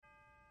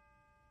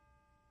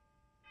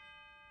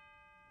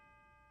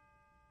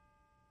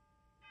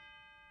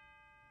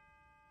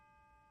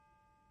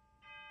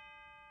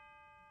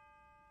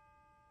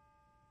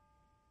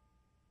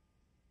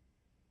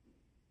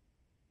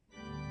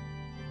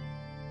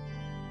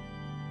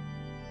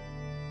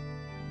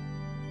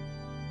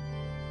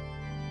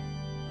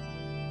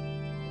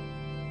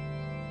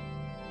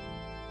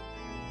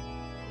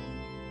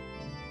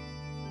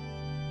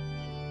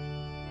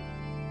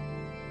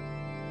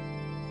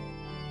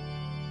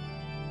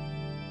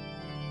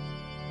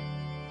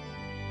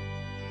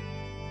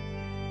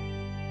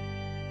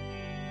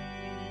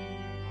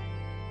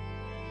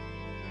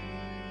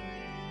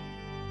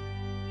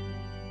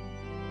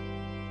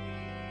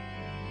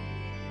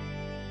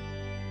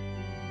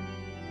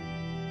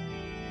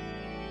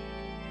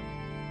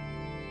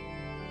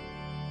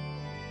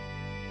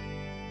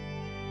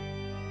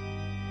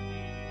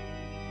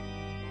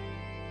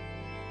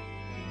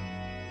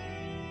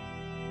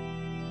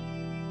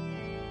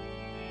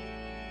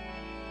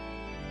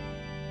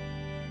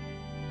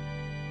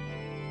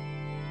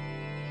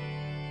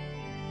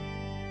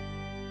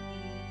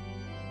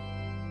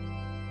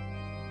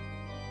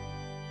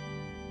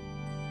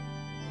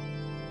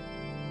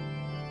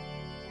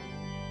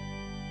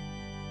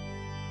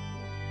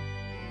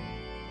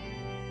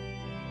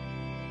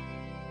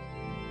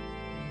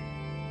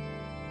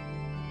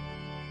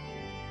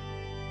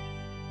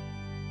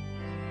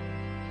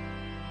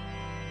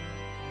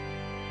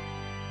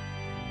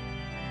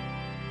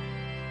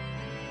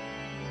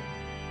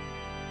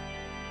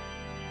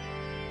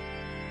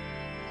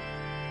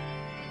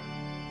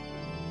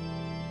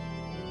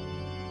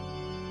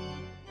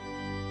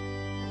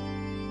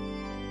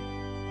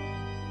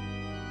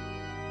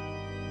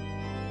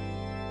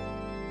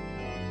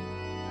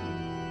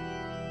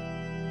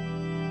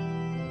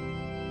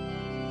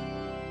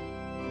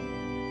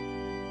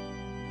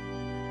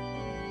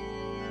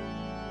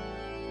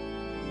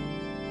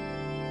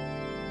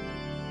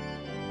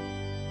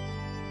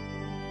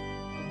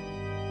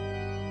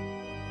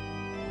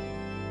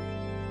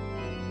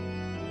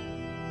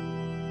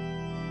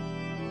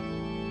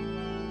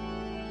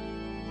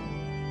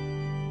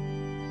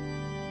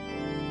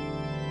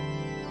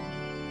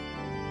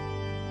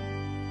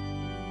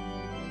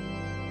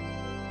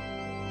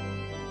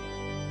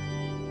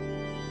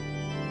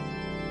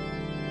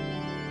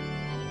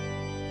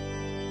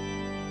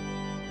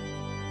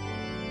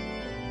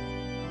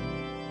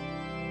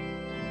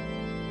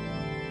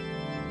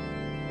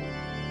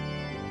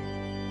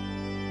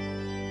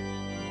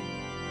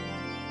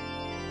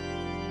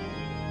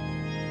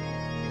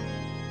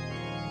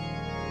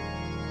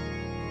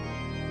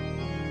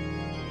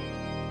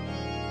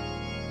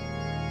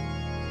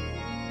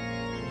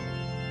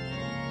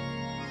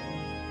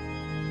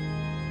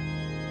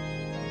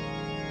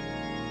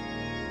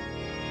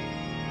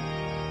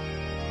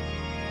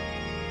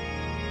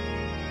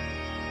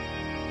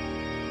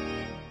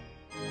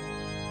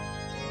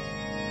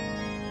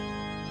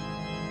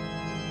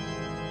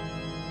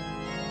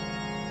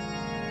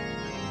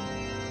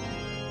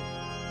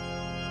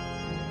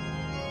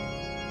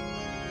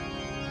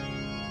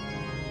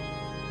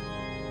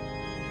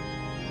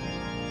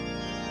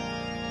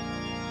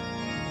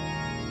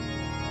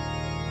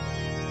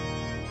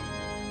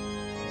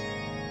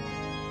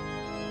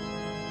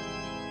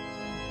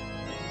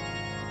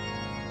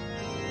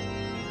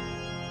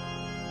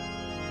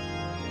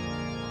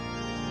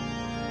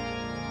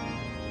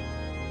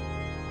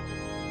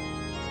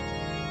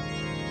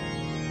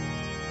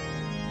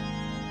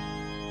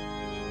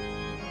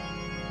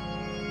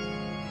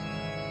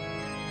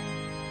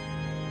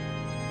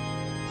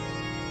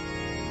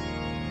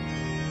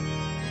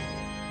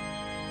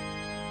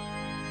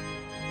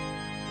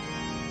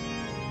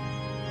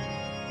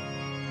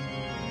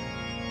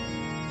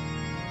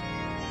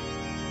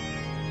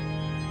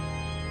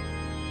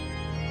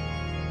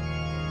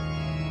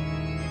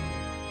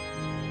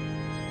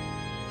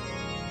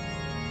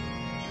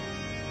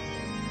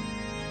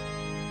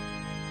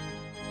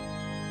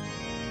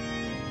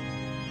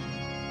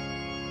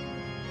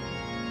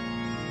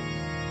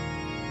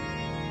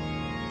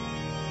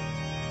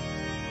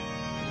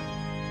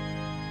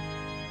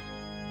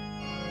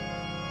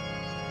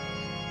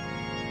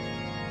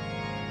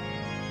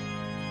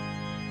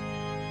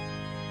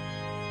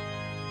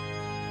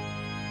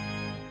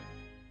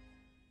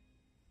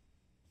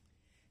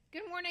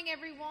morning,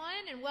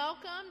 everyone, and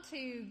welcome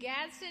to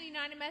Gadsden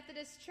United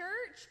Methodist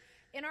Church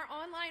in our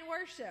online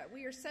worship.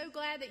 We are so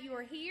glad that you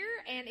are here,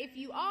 and if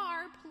you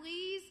are,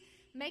 please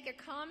make a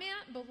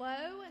comment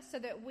below so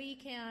that we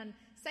can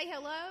say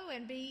hello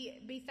and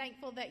be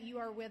thankful that you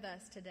are with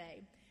us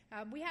today.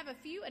 We have a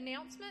few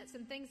announcements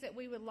and things that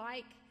we would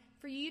like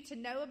for you to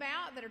know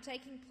about that are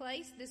taking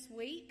place this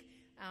week.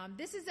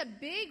 This is a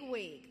big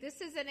week.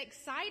 This is an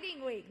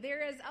exciting week.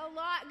 There is a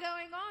lot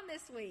going on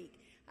this week.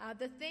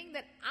 The thing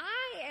that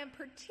I am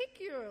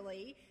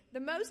particularly the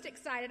most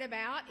excited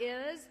about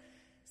is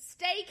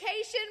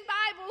Staycation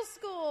Bible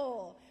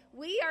School.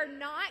 We are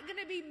not going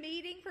to be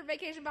meeting for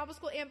Vacation Bible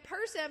School in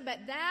person, but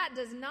that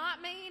does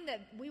not mean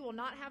that we will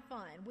not have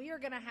fun. We are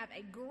going to have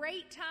a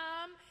great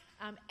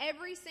time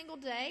every single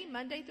day,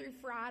 Monday through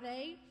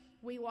Friday.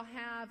 We will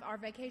have our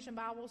Vacation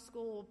Bible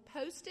School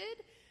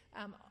posted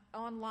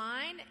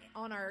online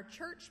on our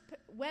church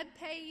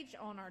webpage,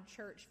 on our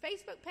church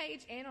Facebook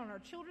page, and on our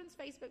children's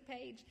Facebook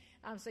page.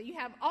 So you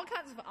have all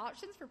kinds of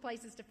options for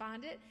places to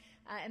find it,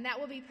 and that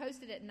will be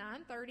posted at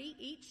 9:30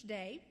 each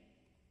day.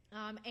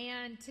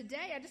 And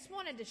today I just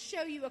wanted to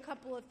show you a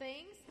couple of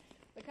things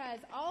because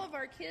all of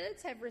our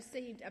kids have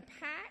received a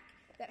pack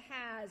that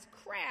has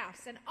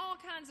crafts and all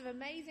kinds of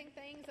amazing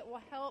things that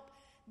will help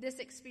this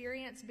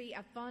experience be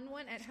a fun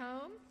one at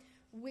home.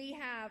 We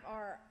have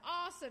our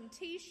awesome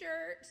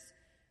t-shirts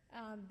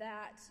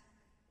that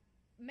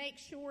make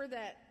sure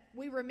that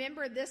we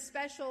remember this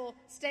special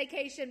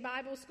Staycation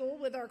Bible School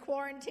with our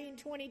Quarantine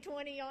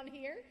 2020 on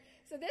here.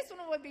 So this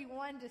one would be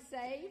one to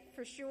save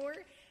for sure.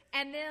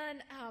 And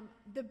then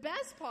the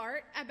best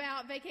part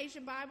about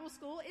Vacation Bible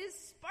School is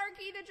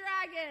Sparky the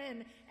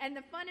Dragon and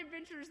the fun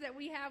adventures that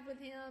we have with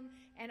him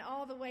and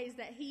all the ways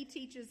that he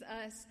teaches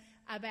us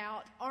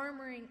about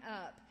armoring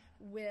up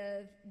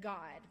with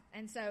God.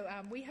 And so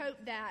we hope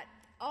that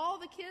all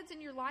the kids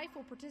in your life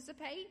will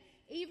participate.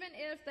 Even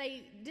if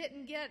they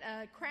didn't get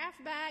a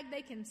craft bag,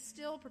 they can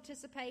still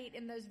participate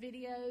in those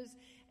videos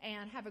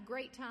and have a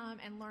great time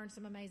and learn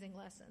some amazing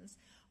lessons.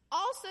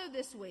 Also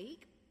this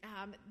week,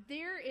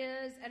 there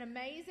is an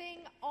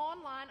amazing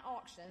online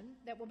auction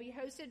that will be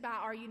hosted by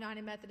our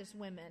United Methodist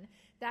women.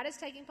 That is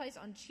taking place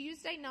on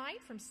Tuesday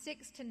night from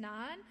 6 to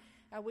 9.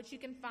 Which you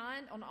can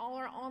find on all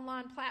our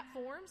online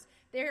platforms.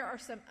 There are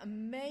some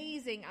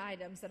amazing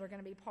items that are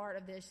going to be part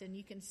of this, and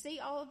you can see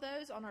all of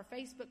those on our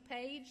Facebook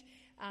page.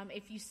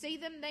 If you see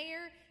them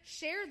there,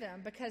 share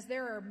them, because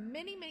there are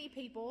many, many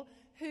people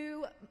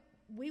who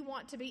we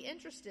want to be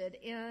interested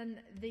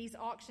in these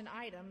auction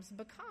items,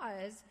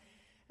 because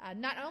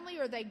not only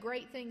are they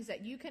great things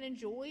that you can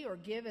enjoy or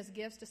give as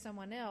gifts to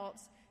someone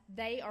else,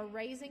 they are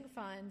raising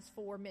funds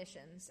for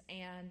missions,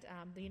 and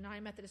the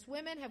United Methodist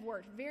Women have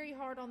worked very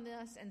hard on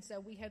this, and so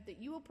we hope that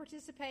you will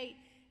participate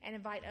and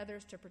invite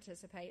others to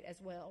participate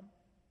as well.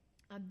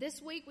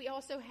 This week we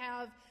also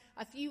have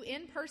a few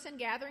in-person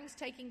gatherings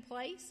taking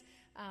place.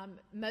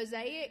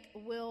 Mosaic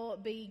will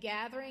be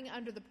gathering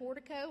under the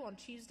portico on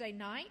Tuesday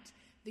night.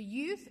 The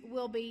youth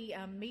will be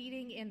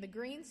meeting in the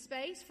green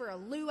space for a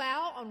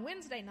luau on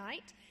Wednesday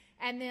night,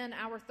 and then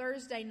our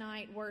Thursday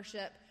night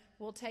worship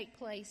will take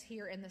place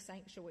here in the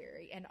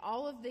sanctuary. And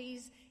all of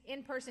these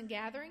in-person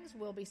gatherings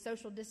will be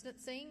social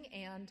distancing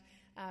and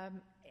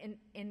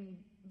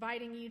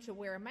inviting you to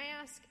wear a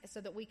mask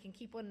so that we can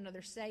keep one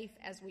another safe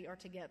as we are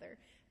together.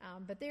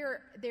 But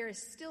there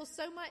is still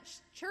so much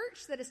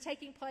church that is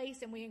taking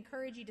place, and we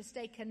encourage you to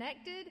stay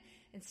connected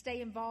and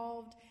stay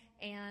involved,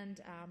 and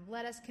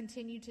let us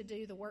continue to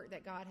do the work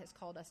that God has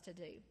called us to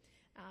do.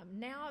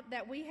 Now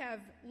that we have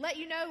let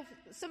you know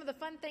some of the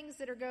fun things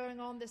that are going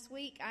on this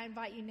week, I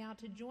invite you now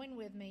to join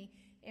with me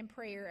in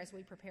prayer as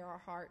we prepare our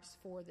hearts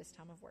for this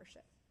time of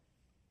worship.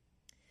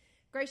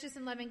 Gracious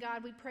and loving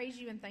God, we praise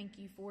you and thank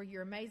you for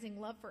your amazing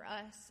love for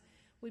us.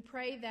 We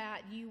pray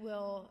that you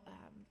will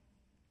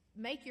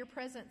make your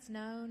presence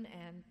known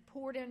and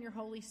pour down your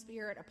Holy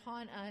Spirit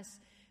upon us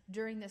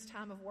during this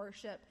time of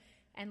worship.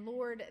 And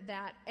Lord,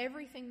 that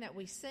everything that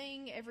we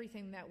sing,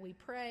 everything that we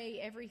pray,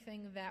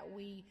 everything that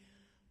we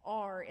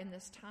are in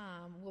this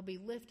time will be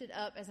lifted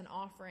up as an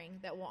offering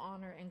that will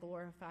honor and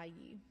glorify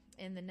you.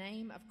 In the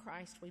name of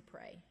Christ we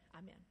pray.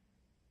 Amen.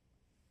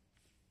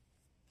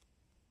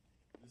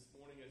 This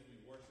morning as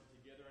we worship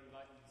together, I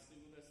invite you to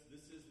sing with us,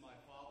 "This is my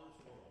Father's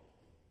world."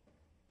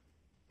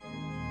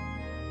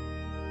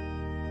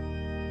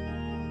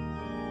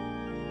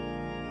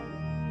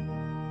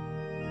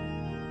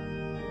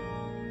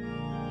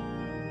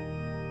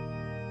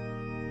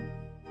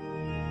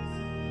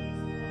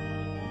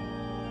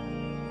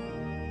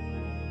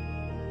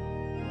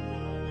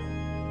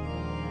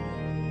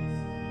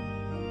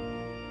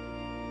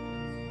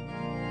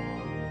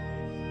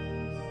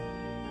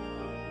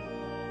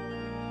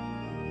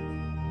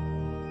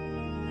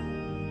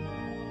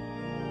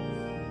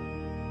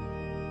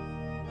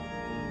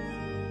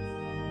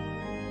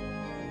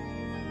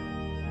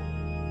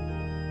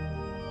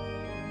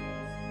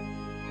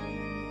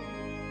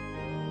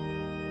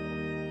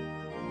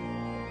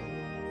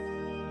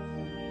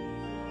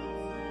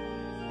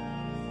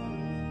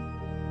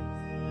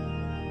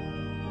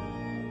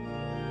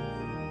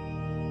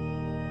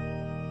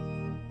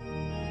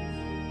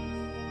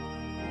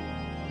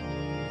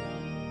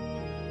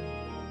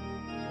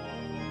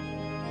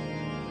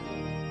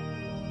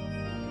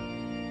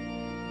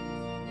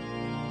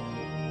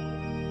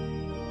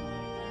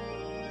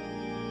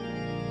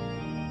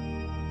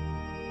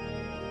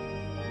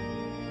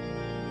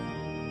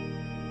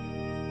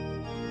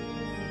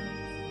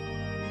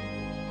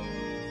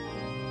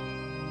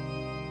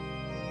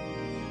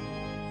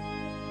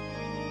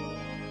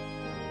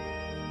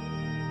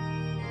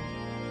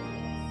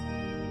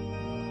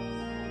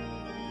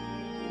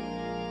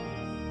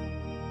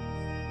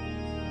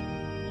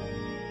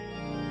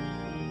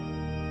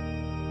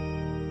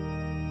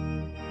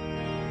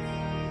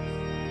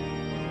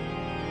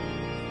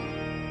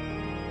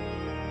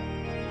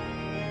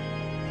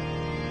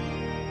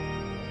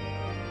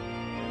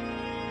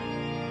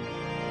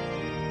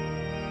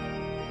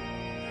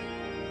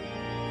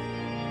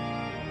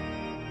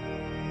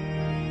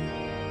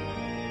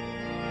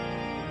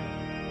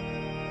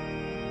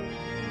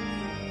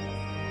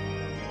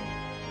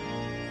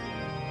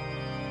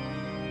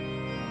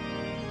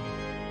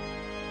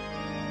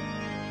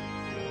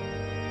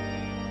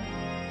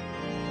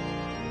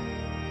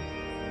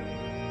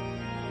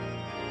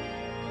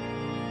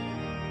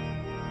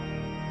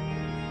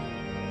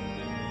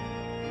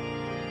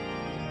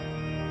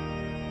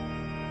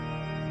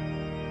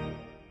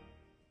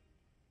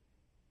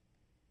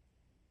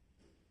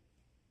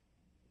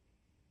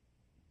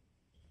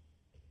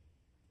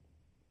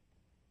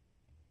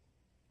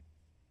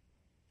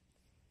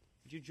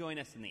 Would you join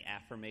us in the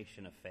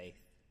affirmation of faith?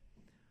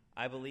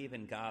 I believe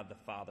in God the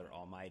Father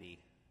Almighty,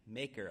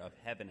 maker of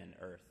heaven and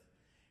earth,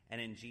 and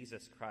in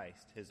Jesus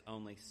Christ, his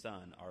only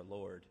Son, our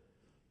Lord,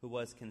 who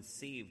was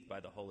conceived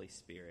by the Holy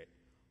Spirit,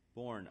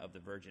 born of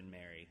the Virgin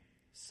Mary,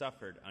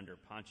 suffered under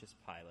Pontius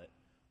Pilate,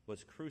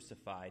 was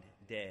crucified,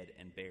 dead,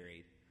 and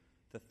buried.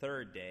 The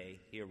third day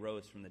he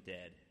arose from the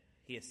dead.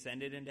 He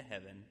ascended into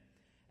heaven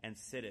and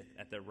sitteth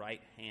at the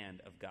right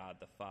hand of God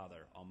the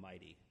Father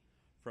Almighty.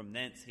 From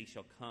thence he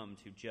shall come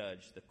to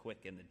judge the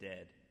quick and the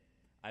dead.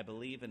 I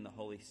believe in the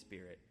Holy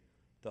Spirit,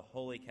 the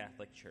holy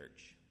Catholic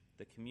Church,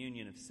 the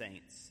communion of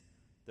saints,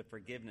 the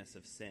forgiveness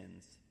of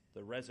sins,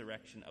 the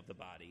resurrection of the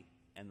body,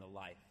 and the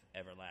life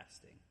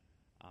everlasting.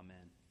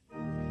 Amen.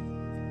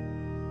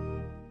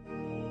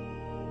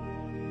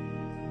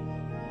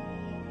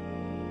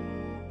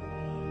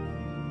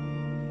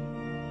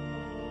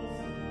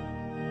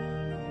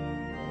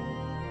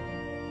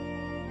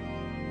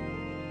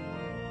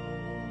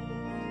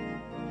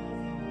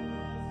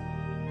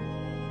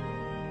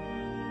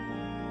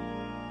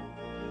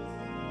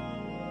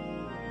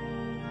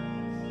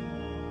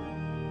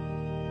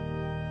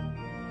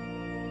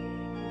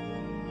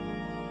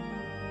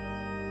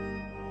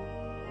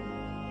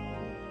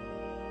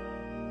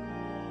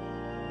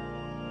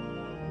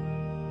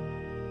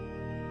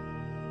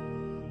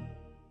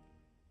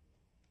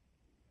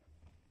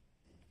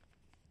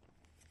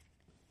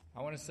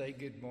 I want to say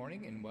good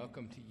morning and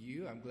welcome to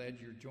you. I'm glad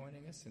you're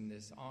joining us in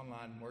this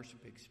online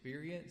worship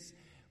experience.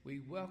 We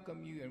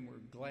welcome you and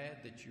we're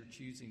glad that you're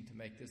choosing to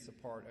make this a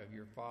part of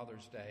your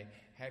Father's Day.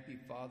 Happy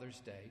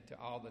Father's Day to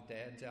all the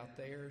dads out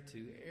there,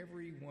 to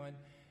everyone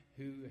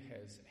who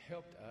has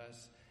helped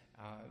us.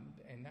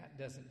 And that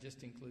doesn't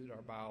just include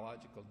our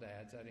biological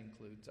dads. That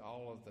includes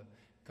all of the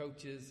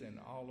coaches and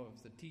all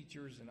of the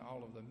teachers and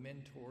all of the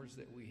mentors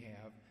that we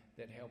have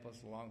that help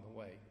us along the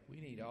way.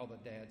 We need all the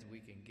dads we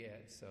can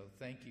get, so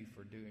thank you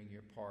for doing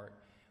your part.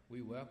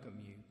 We welcome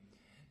you.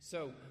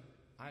 So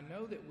I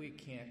know that we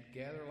can't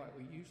gather like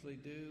we usually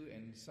do,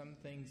 and some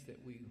things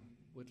that we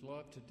would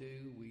love to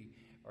do, we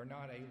are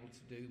not able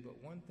to do,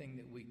 but one thing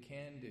that we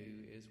can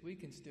do is we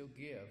can still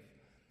give,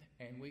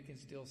 and we can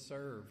still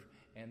serve,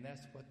 and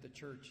that's what the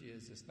church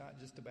is. It's not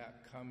just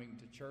about coming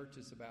to church,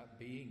 it's about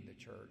being the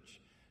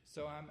church.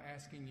 So I'm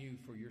asking you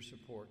for your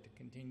support to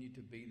continue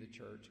to be the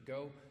church.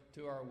 Go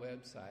to our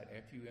website,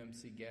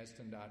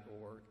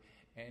 fumcgadsden.org,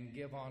 and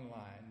give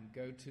online.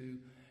 Go to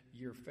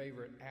your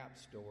favorite app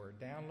store.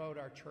 Download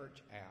our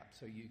church app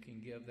so you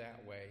can give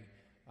that way.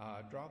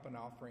 Drop an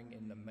offering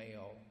in the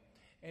mail.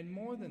 And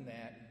more than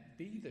that,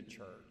 be the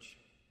church.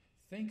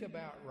 Think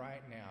about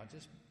right now,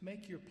 just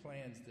make your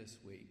plans this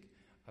week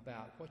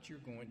about what you're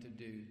going to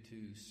do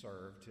to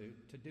serve,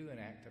 to do an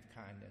act of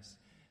kindness.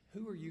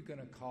 Who are you going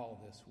to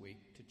call this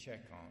week to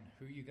check on?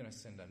 Who are you going to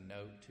send a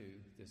note to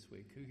this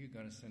week? Who are you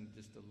going to send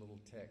just a little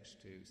text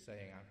to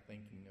saying, I'm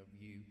thinking of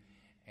you?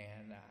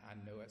 And I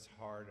know it's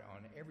hard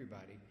on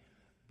everybody,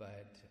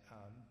 but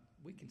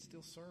we can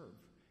still serve.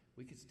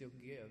 We can still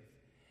give.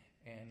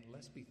 And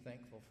let's be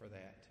thankful for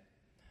that.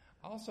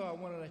 Also, I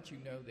want to let you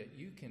know that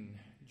you can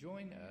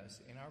join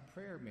us in our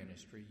prayer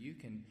ministry. You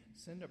can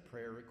send a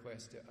prayer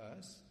request to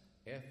us.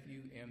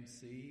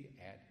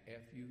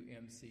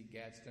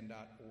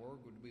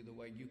 fumc@fumcgadsden.org would be the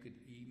way you could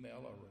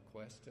email a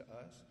request to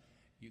us.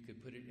 You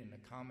could put it in the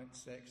comment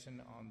section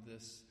on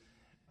this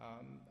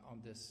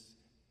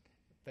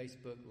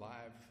Facebook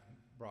Live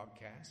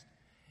broadcast,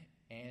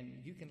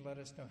 and you can let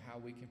us know how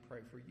we can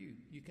pray for you.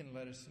 You can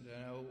let us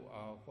know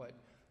what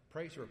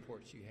praise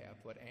reports you have,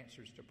 what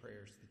answers to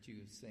prayers that you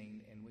have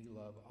seen, and we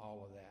love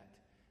all of that.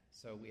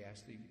 So we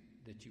ask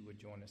that you would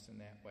join us in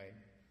that way.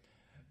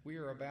 We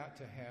are about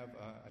to have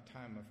a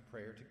time of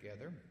prayer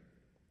together,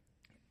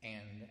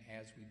 and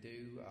as we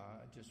do,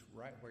 just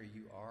right where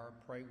you are,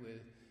 pray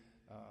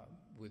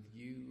with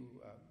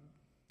you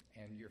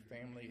and your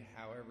family,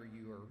 however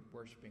you are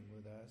worshiping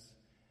with us.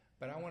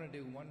 But I want to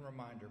do one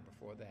reminder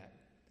before that.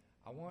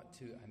 I want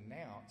to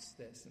announce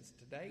that since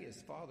today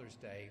is Father's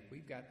Day,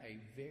 we've got a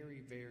very,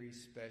 very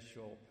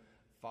special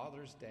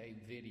Father's Day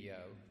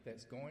video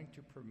that's going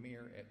to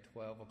premiere at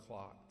 12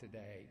 o'clock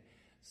today.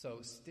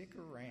 So stick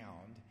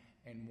around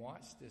and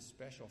watch this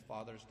special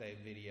Father's Day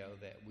video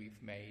that we've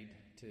made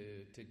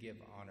to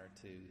give honor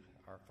to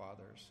our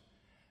fathers.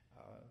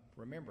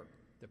 Remember,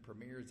 the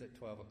premiere is at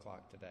 12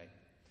 o'clock today.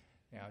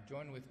 Now,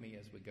 join with me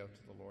as we go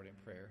to the Lord in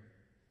prayer.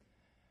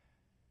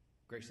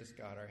 Gracious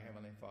God, our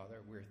Heavenly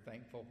Father, we're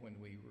thankful when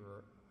we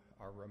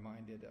are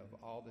reminded of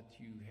all that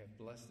you have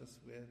blessed us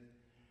with.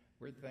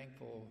 We're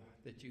thankful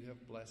that you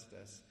have blessed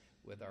us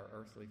with our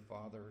earthly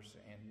fathers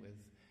and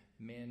with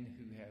men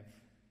who have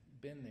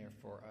been there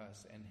for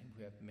us and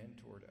who have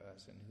mentored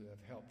us and who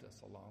have helped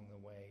us along the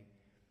way.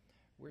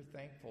 We're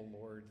thankful,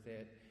 Lord,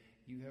 that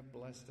you have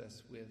blessed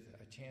us with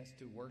a chance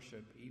to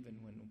worship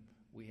even when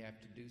we have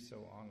to do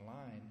so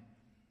online.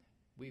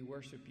 We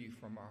worship you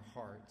from our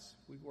hearts.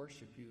 We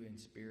worship you in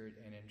spirit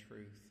and in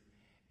truth.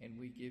 And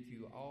we give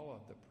you all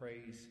of the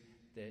praise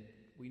that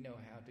we know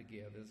how to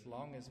give. As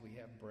long as we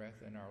have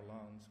breath in our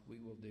lungs, we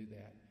will do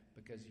that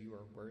because you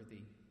are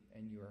worthy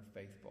and you are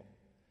faithful.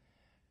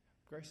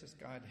 Gracious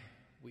God,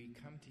 we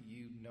come to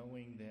you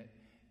knowing that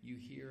you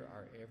hear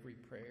our every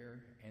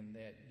prayer and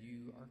that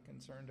you are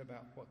concerned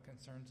about what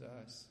concerns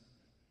us.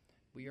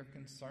 We are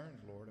concerned,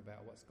 Lord,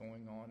 about what's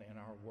going on in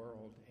our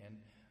world and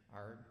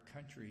our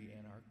country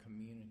and our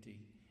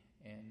community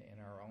and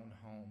in our own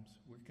homes.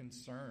 We're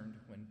concerned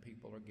when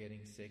people are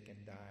getting sick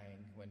and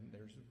dying, when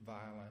there's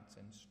violence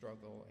and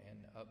struggle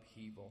and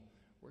upheaval.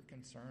 We're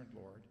concerned,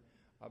 Lord,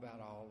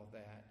 about all of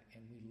that,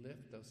 and we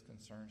lift those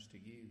concerns to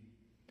you.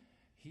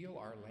 Heal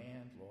our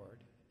land, Lord.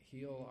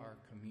 Heal our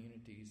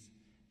communities.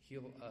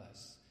 Heal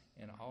us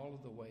in all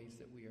of the ways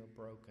that we are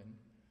broken.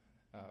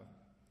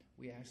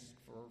 We ask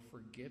for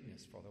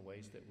forgiveness for the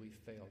ways that we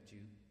failed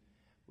you.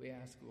 We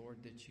ask,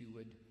 Lord, that you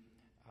would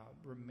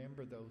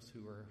remember those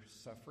who are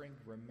suffering,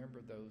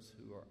 remember those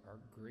who are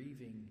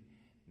grieving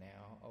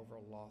now over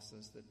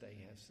losses that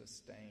they have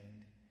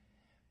sustained.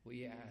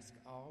 We ask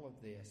all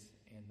of this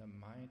in the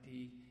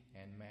mighty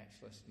and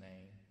matchless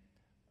name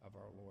of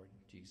our Lord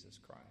Jesus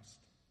Christ.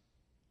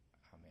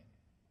 Amen.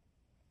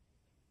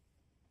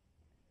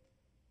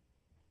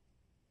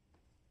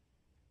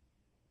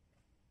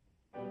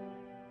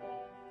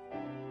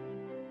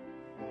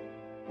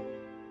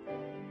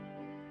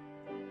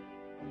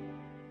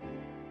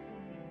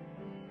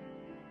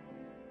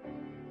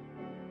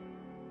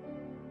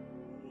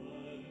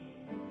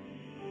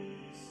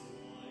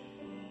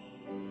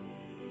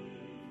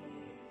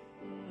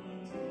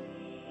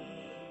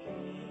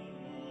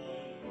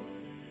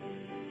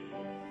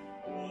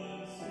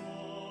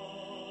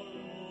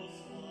 Sorrows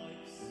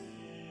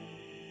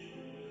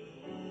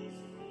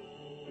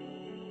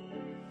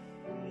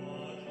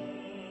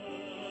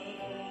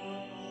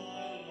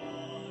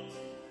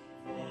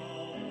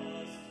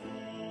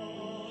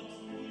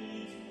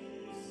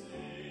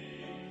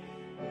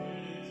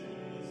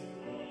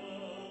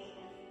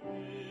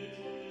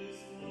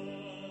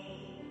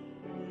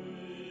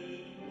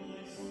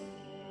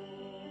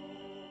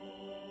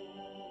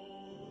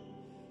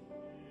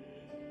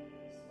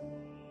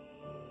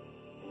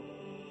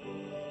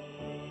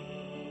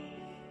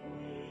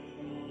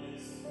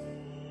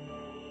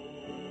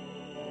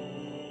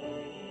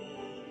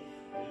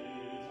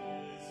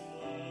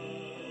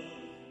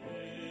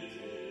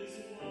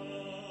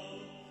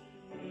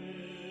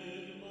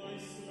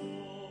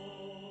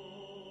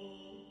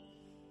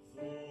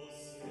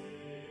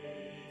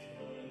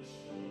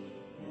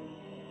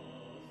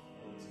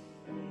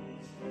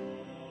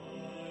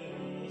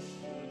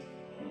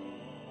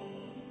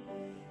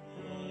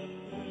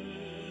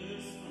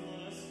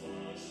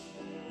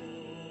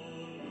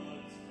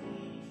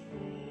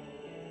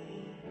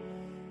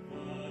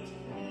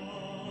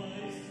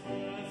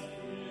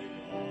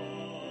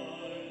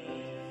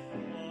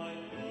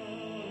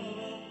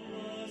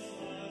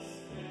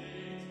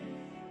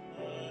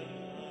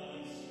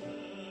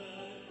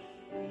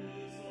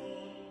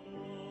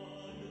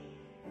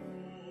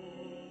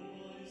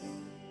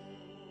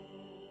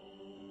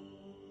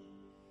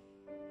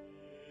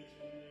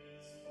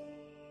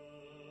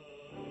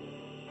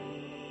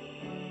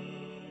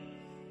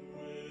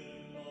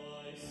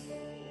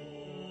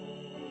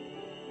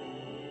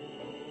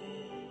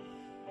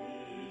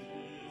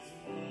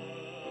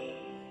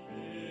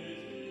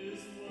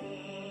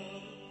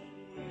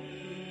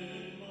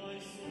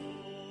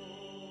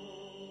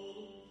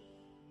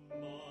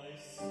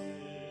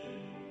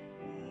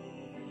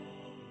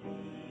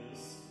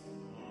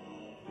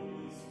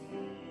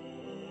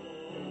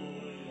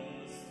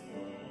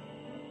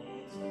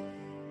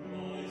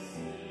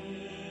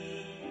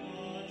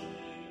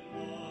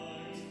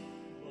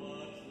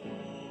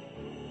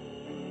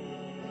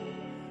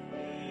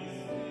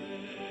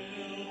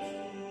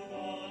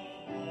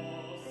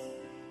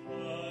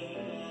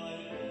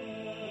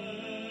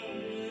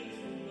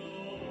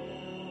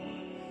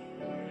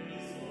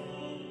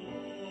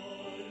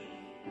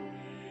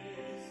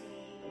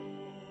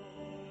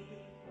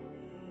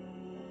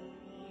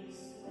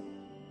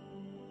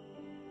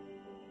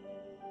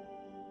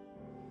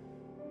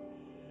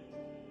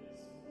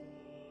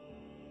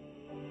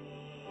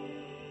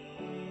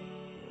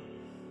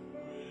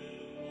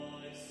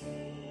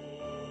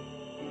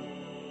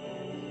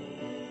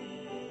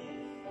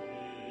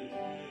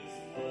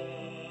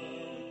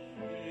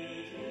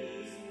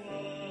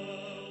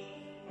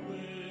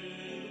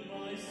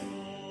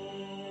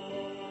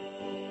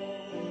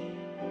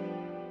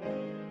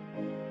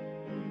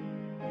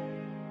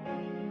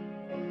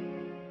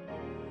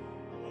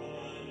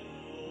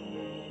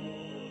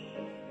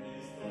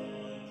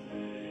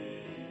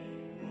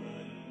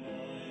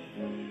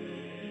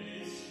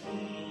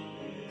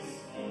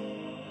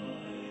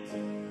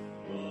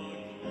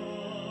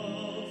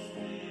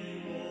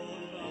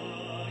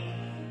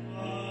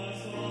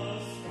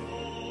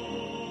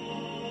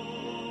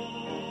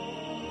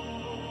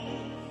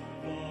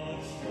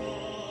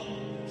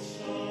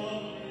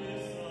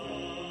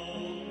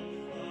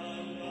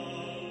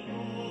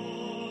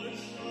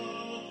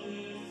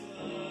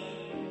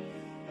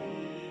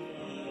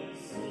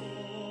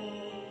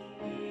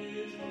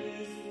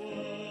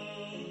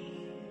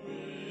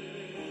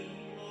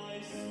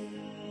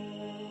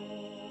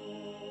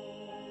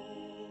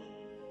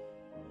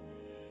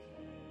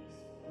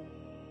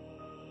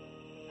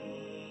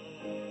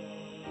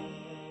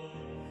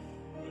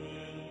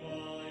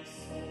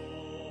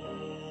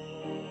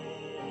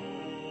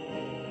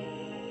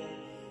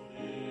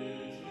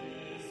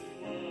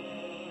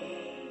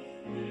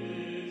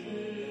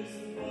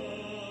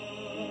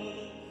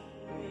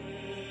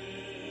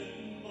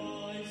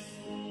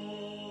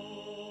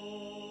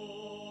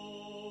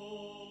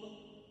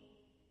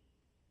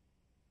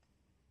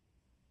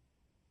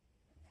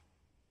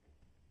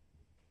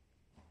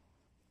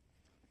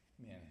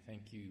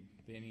Thank you,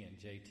 Benny and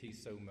JT,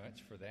 so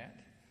much for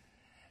that.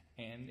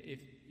 And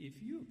if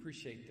you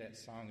appreciate that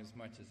song as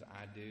much as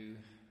I do,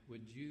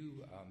 would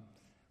you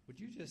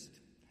just,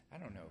 I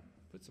don't know,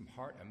 put some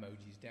heart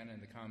emojis down in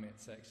the comment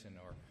section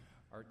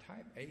or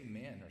type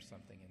amen or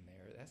something in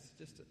there. That's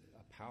just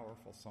a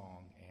powerful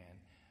song, and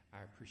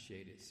I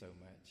appreciate it so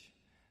much.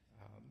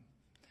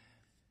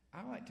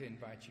 I'd like to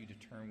invite you to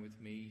turn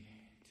with me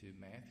to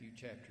Matthew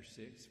chapter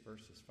 6,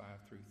 verses 5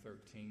 through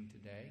 13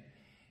 today.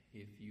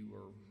 If you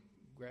are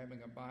grabbing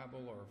a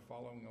Bible or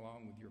following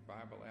along with your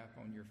Bible app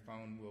on your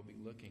phone, we'll be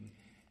looking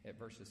at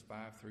verses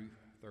 5 through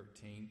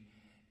 13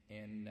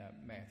 in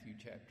Matthew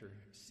chapter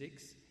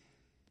 6.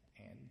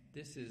 And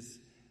this is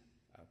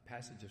a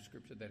passage of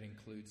Scripture that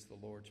includes the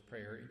Lord's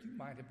Prayer. You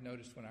might have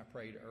noticed when I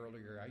prayed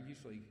earlier, I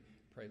usually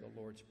pray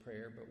the Lord's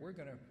Prayer, but we're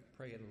going to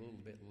pray it a little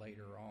bit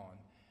later on.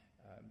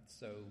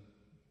 So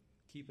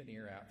keep an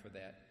ear out for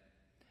that.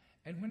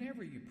 And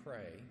whenever you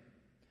pray,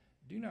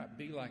 do not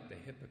be like the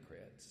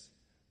hypocrites,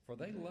 for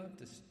they love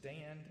to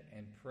stand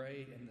and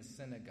pray in the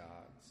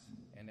synagogues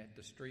and at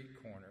the street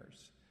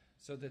corners,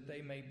 so that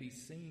they may be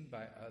seen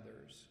by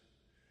others.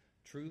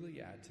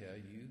 Truly, I tell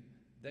you,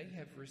 they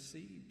have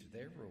received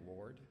their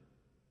reward.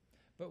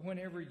 But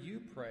whenever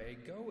you pray,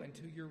 go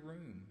into your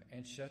room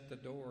and shut the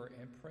door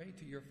and pray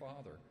to your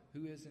Father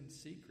who is in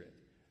secret,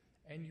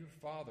 and your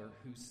Father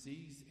who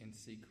sees in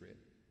secret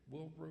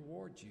will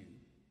reward you.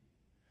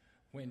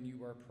 When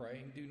you are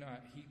praying, do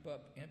not heap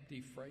up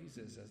empty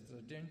phrases as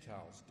the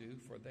Gentiles do,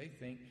 for they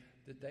think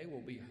that they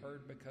will be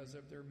heard because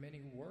of their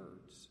many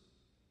words.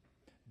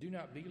 Do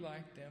not be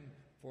like them,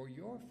 for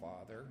your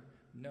Father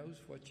knows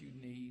what you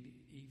need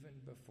even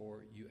before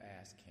you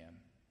ask him.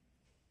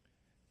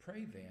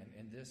 Pray then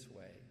in this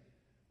way: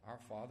 Our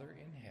Father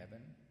in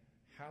heaven,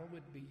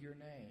 hallowed be your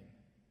name.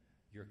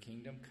 Your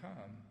kingdom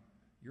come.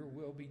 Your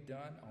will be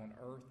done on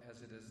earth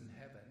as it is in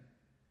heaven.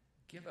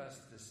 Give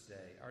us this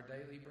day our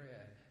daily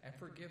bread, and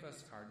forgive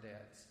us our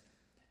debts,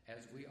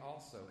 as we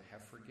also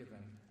have forgiven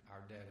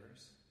our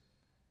debtors.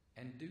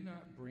 And do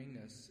not bring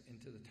us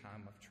into the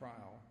time of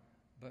trial,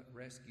 but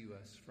rescue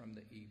us from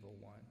the evil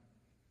one.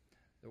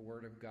 The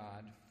word of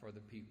God for the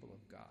people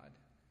of God.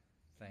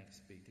 Thanks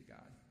be to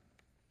God.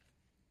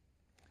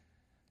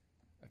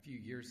 A few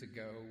years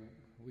ago,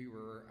 we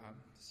were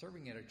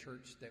serving at a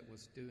church that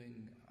was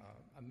doing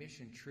a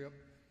mission trip,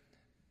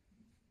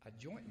 a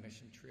joint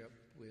mission trip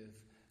with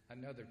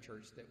another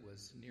church that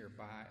was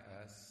nearby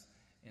us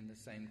in the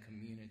same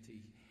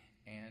community.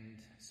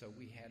 And so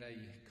we had a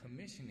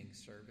commissioning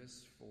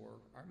service for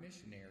our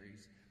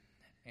missionaries.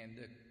 And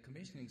the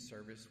commissioning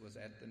service was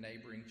at the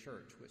neighboring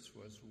church, which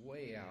was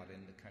way out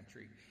in the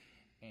country.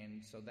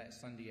 And so that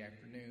Sunday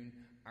afternoon,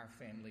 our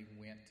family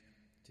went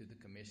to the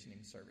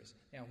commissioning service.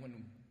 Now,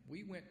 when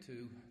we went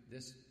to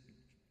this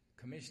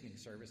commissioning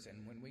service,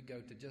 and when we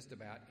go to just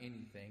about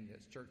anything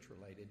that's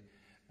church-related,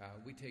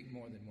 we take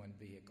more than one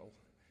vehicle.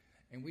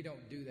 And we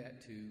don't do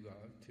that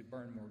to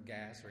burn more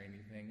gas or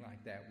anything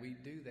like that. We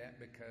do that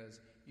because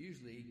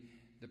usually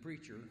the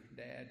preacher,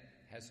 Dad,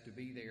 has to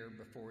be there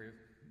before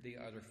the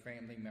other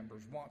family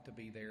members want to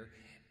be there.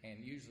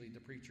 And usually the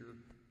preacher,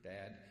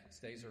 Dad,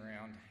 stays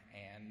around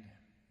and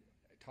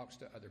talks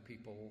to other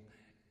people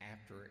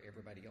after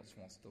everybody else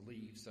wants to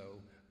leave. So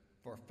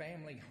for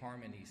family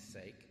harmony's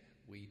sake,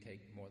 we take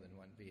more than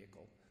one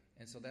vehicle.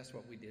 And so that's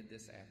what we did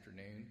this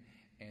afternoon.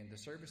 And the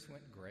service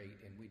went great,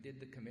 and we did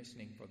the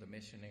commissioning for the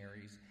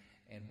missionaries.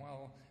 And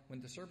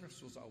when the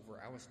service was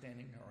over, I was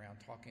standing around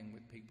talking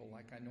with people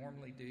like I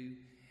normally do,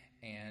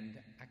 and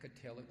I could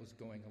tell it was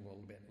going a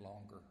little bit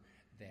longer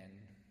than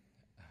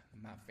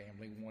my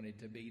family wanted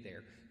to be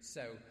there.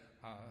 So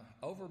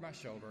over my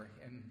shoulder,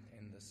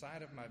 in the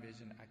side of my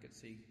vision, I could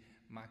see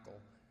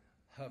Michael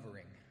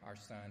hovering, our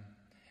son,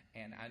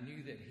 and I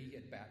knew that he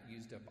had about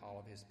used up all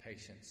of his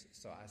patience.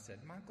 So I said,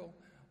 Michael,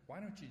 why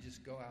don't you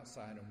just go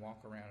outside and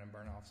walk around and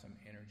burn off some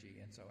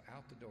energy? And so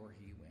out the door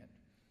he went.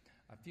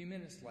 A few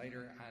minutes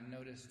later, I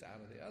noticed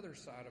out of the other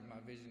side of my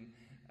vision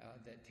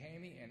that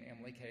Tammy and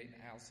Emily, Kate,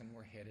 and Allison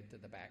were headed to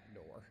the back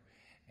door,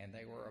 and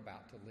they were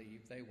about to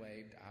leave. They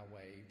waved, I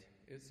waved.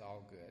 It's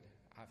all good.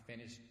 I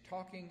finished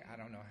talking. I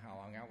don't know how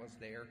long I was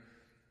there,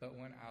 but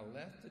when I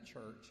left the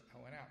church,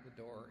 I went out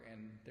the door,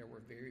 and there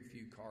were very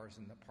few cars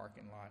in the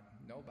parking lot,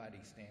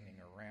 nobody standing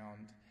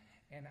around,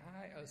 and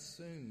I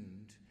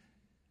assumed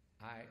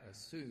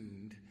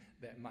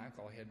that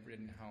Michael had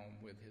ridden home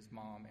with his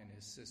mom and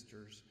his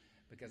sisters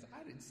because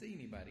I didn't see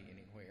anybody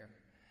anywhere.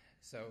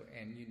 So,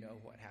 and you know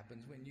what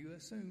happens when you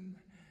assume.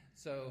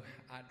 So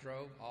I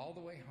drove all the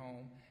way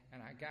home,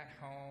 and I got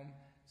home,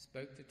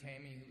 spoke to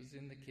Tammy, who was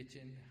in the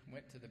kitchen,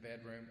 went to the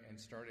bedroom, and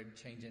started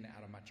changing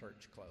out of my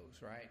church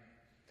clothes, right?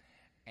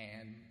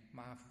 And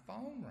my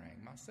phone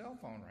rang, my cell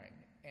phone rang,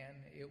 and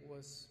it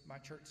was my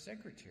church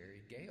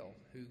secretary, Gail,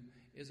 who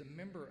is a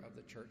member of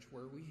the church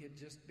where we had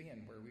just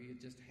been, where we had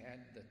just had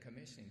the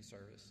commissioning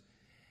service.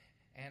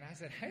 And I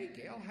said, hey,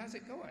 Gail, how's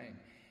it going?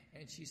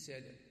 And she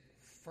said,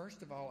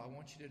 first of all, I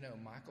want you to know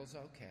Michael's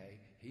okay.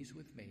 He's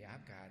with me.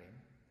 I've got him.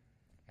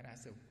 And I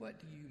said, what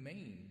do you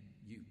mean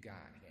you've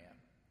got him?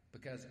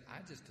 because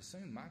I just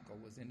assumed Michael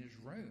was in his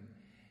room.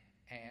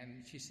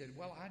 And she said,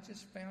 well, I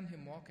just found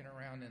him walking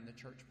around in the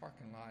church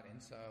parking lot.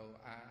 And so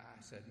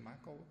I said,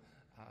 Michael,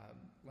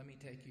 let me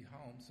take you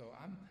home. So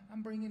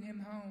I'm bringing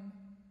him home.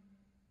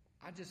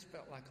 I just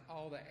felt like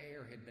all the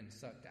air had been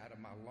sucked out of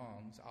my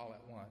lungs all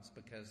at once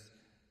because,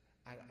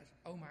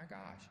 oh my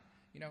gosh.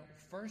 You know,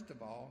 first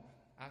of all,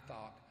 I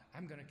thought,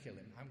 I'm going to kill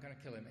him. I'm going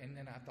to kill him. And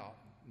then I thought,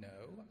 no,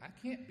 I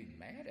can't be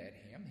mad at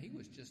him. He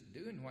was just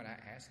doing what I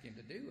asked him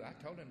to do. I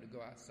told him to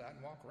go outside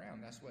and walk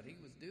around. That's what he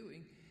was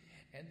doing.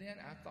 And then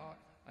I thought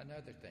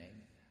another thing.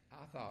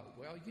 I thought,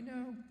 well, you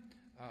know,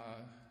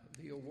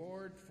 the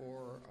award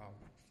for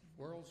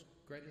World's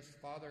Greatest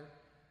Father,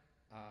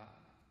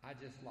 I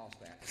just lost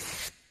that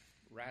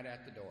right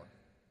at the door.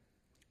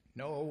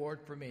 No award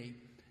for me,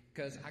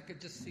 because I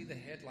could just see the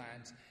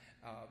headlines.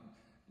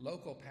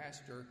 Local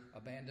pastor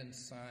abandons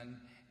son,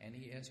 and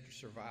he has to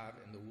survive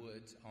in the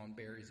woods on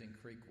berries and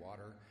creek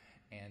water.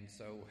 And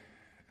so,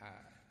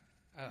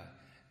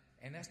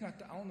 and that's not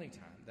the only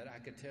time that I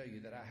could tell you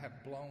that I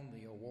have blown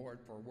the award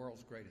for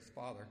World's Greatest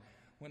Father.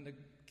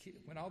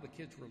 When all the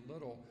kids were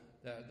little,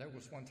 there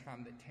was one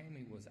time that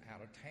Tammy was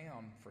out of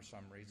town for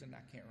some reason.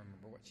 I can't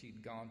remember what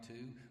she'd gone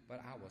to,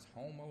 but I was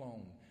home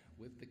alone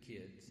with the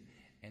kids.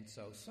 And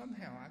so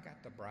somehow I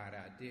got the bright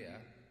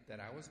idea that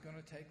I was going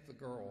to take the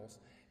girls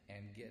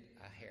and get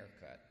a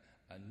haircut,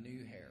 a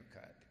new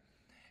haircut.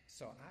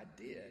 So I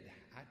did.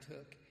 I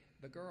took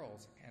the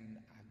girls and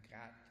I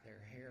got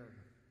their hair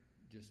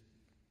just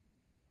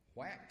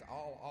whacked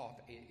all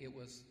off. It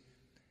was,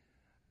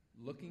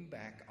 looking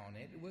back on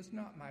it, it was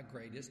not my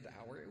greatest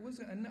hour. It was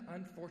an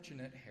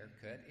unfortunate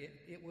haircut.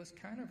 It was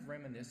kind of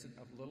reminiscent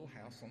of Little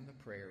House on the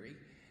Prairie,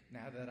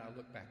 now that I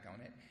look back on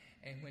it.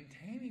 And when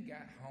Tammy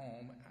got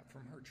home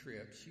from her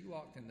trip, she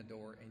walked in the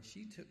door and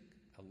she took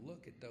a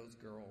look at those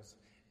girls,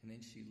 and then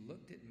she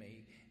looked at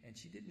me, and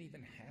she didn't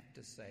even have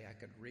to say, I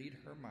could read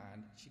her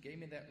mind. She gave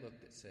me that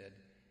look that said,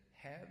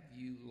 have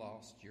you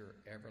lost your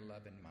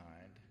ever-loving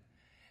mind?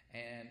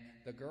 And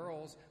the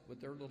girls,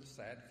 with their little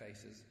sad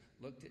faces,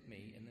 looked at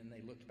me, and then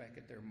they looked back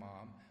at their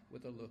mom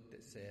with a look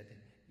that said,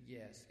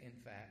 yes, in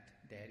fact,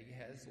 Daddy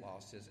has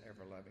lost his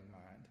ever-loving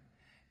mind.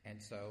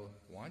 And so,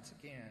 once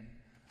again,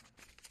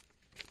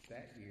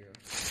 that year,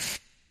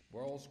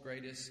 World's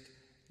Greatest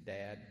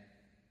Dad,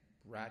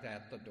 right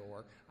at the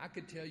door. I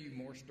could tell you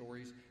more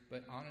stories,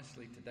 but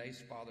honestly,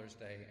 today's Father's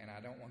Day, and I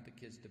don't want the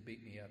kids to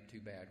beat me up too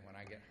bad when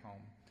I get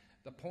home.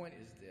 The point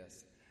is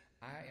this: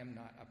 I am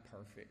not a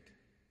perfect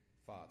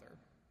father.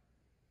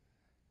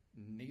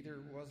 Neither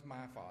was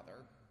my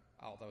father,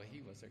 although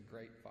he was a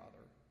great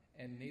father,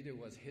 and neither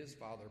was his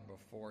father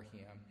before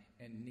him,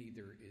 and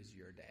neither is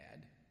your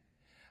dad.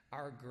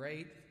 Our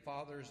great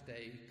Father's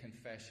Day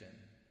confession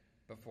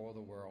before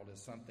the world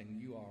is something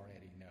you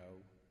already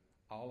know.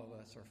 All of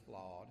us are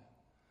flawed.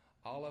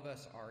 All of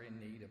us are in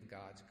need of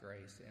God's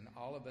grace, and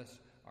all of us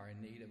are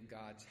in need of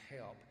God's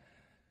help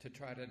to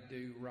try to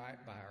do right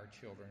by our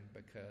children,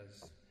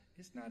 because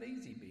it's not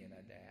easy being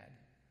a dad,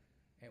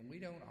 and we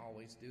don't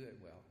always do it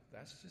well.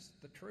 That's just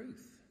the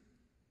truth.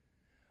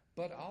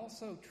 But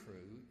also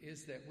true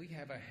is that we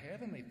have a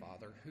Heavenly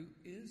Father who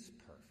is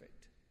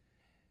perfect.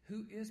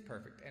 Who is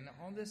perfect. And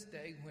on this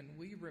day, when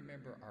we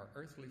remember our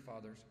earthly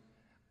fathers,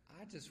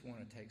 I just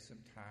want to take some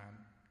time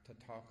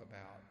to talk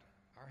about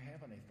our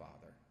Heavenly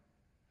Father.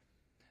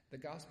 The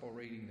gospel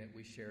reading that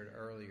we shared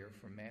earlier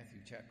from Matthew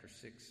chapter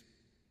 6,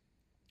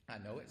 I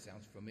know it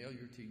sounds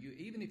familiar to you.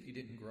 Even if you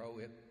didn't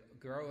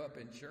grow up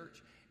in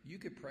church, you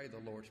could pray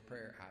the Lord's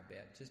Prayer, I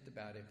bet, just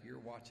about if you're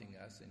watching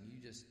us and you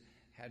just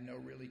had no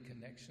really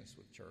connections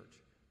with church.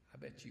 I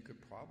bet you could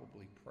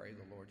probably pray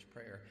the Lord's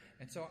Prayer.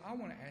 And so I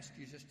want to ask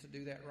you just to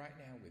do that right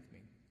now with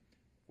me.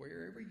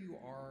 Wherever you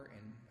are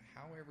and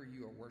however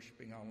you are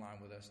worshiping online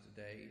with us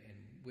today, and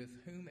with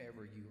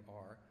whomever you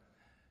are,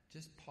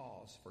 just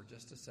pause for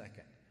just a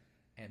second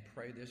and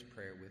pray this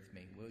prayer with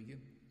me, will you?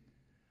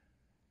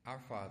 Our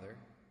Father,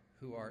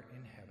 who art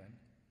in heaven,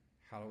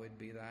 hallowed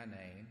be thy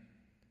name.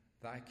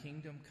 Thy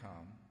kingdom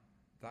come,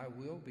 thy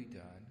will be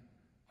done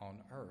on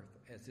earth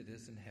as it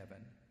is in heaven.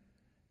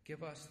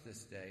 Give us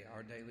this day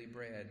our daily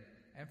bread,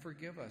 and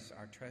forgive us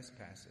our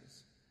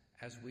trespasses,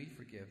 as we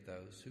forgive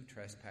those who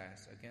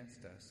trespass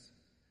against us.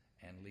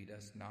 And lead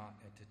us not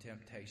into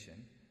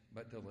temptation,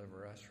 but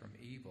deliver us from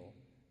evil.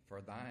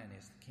 For thine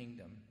is the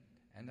kingdom,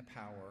 and the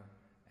power,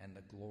 and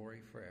the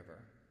glory forever.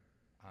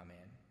 Amen.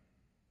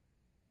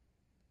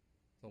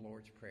 The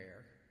Lord's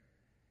Prayer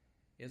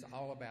is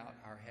all about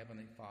our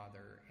Heavenly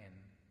Father, and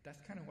that's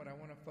kind of what I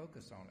want to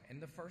focus on.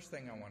 And the first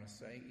thing I want to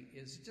say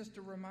is just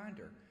a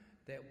reminder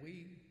that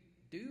we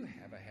do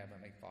have a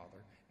Heavenly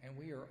Father, and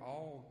we are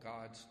all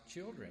God's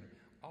children.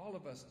 All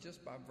of us,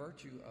 just by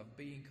virtue of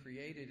being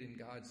created in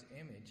God's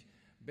image,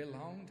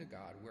 belong to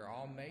God. We're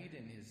all made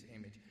in His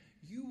image.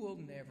 You will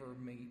never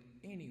meet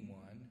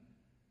anyone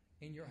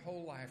in your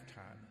whole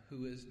lifetime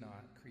who is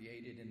not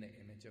created in the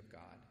image of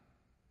God.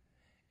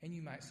 And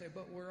you might say,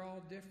 but we're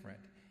all different.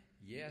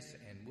 Yes,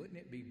 and wouldn't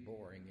it be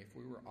boring if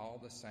we were all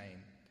the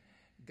same?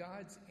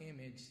 God's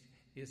image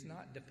is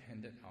not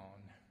dependent on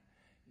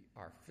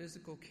our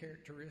physical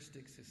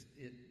characteristics.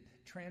 It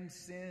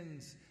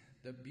transcends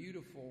the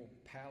beautiful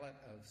palette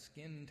of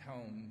skin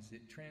tones.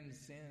 It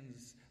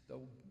transcends the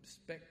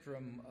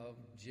spectrum of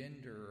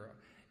gender.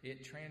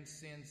 It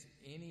transcends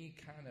any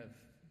kind of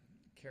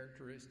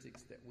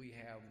characteristics that we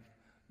have.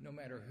 No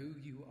matter who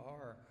you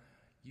are,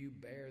 you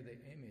bear the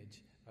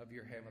image of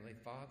your Heavenly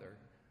Father.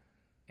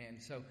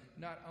 And so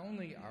not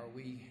only are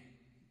we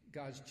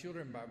God's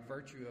children by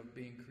virtue of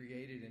being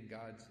created in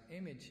God's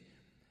image,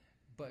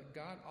 but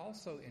God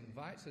also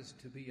invites us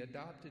to be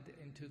adopted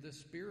into the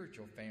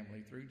spiritual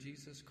family through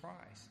Jesus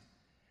Christ.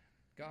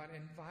 God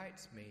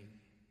invites me.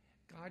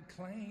 God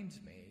claims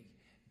me.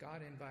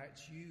 God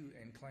invites you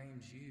and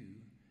claims you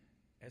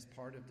as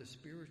part of the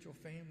spiritual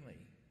family,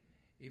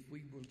 if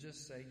we will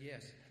just say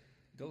yes.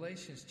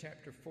 Galatians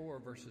chapter 4,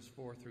 verses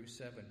 4 through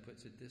 7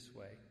 puts it this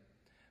way.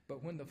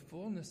 But when the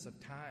fullness of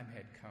time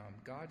had come,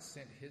 God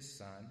sent his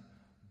Son,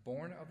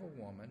 born of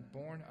a woman,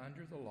 born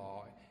under the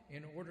law,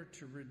 in order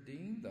to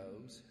redeem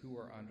those who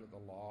are under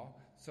the law,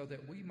 so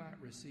that we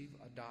might receive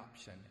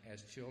adoption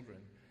as children.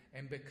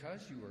 And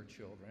because you are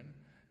children,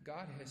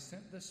 God has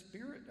sent the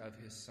Spirit of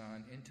his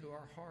Son into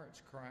our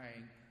hearts,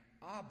 crying,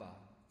 Abba,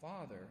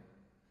 Father.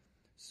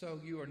 So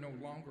you are no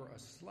longer a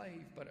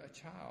slave, but a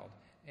child.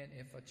 And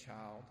if a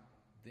child,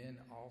 then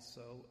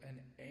also an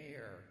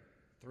heir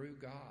through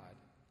God.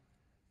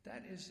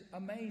 That is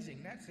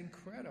amazing. That's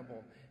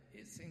incredible.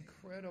 It's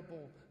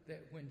incredible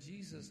that when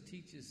Jesus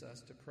teaches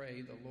us to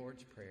pray the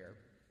Lord's Prayer,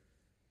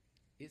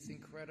 it's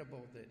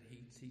incredible that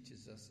he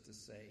teaches us to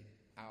say,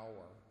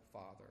 our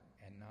Father,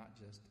 and not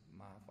just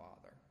my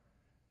Father.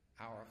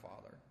 Our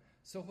Father.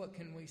 So what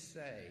can we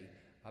say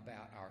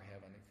about our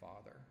Heavenly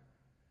Father?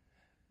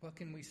 What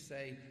can we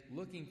say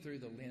looking through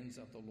the lens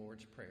of the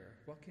Lord's Prayer?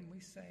 What can we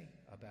say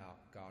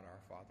about God our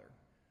Father?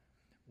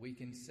 We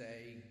can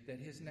say that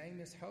his name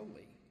is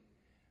holy,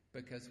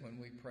 because when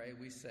we pray,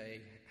 we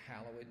say,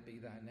 hallowed be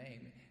thy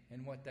name.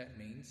 And what that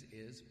means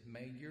is,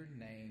 may your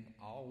name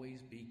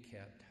always be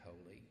kept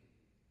holy.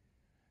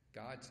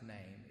 God's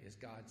name is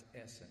God's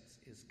essence,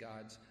 is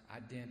God's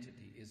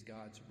identity, is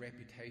God's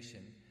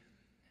reputation.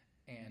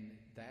 And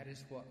that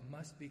is what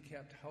must be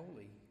kept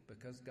holy,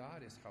 because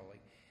God is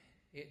holy.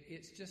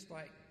 It's just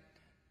like,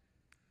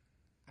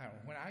 I don't know,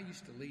 when I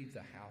used to leave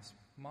the house,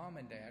 Mom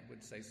and Dad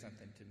would say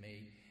something to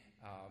me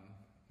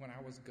when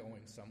I was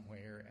going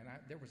somewhere, and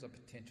there was a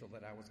potential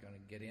that I was going to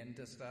get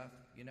into stuff,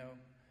 you know.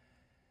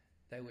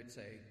 They would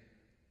say,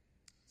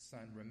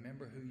 son,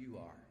 remember who you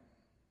are.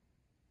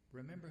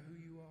 Remember who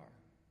you are.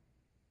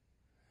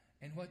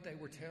 And what they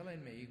were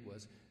telling me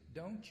was,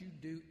 don't you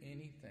do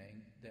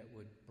anything that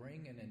would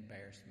bring an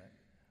embarrassment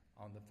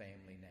on the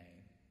family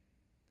name.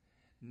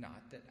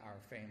 Not that our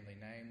family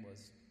name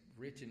was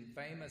rich and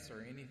famous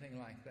or anything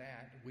like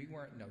that. We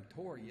weren't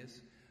notorious,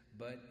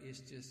 but it's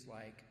just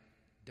like,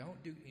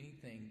 don't do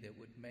anything that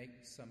would make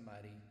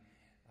somebody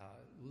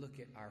look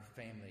at our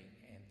family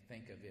and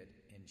think of it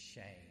in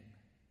shame.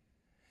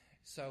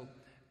 So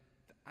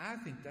I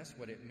think that's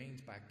what it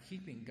means by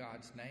keeping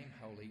God's name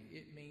holy.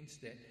 It means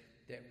that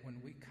when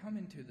we come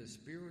into the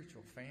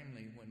spiritual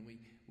family, when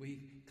we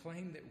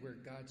claim that we're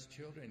God's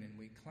children, and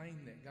we claim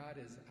that God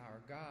is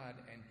our God,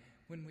 and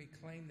when we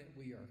claim that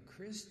we are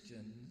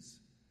Christians,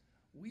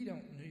 we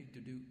don't need to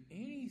do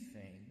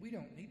anything. We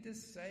don't need to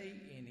say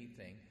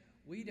anything.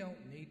 We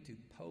don't need to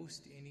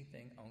post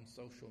anything on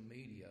social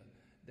media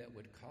that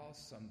would cause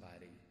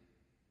somebody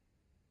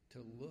to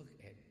look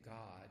at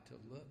God, to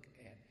look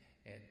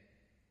at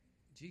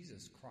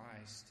Jesus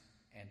Christ,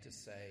 and to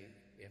say,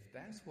 if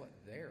that's what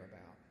they're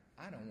about,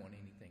 I don't want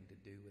anything to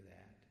do with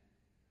that.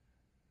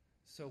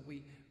 So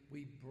we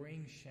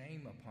bring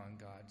shame upon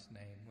God's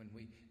name when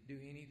we do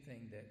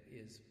anything that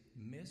is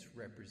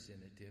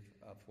misrepresentative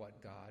of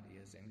what God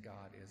is, and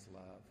God is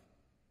love.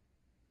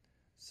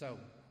 So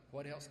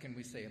what else can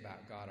we say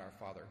about God our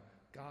Father?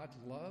 God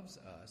loves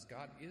us.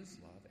 God is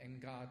love,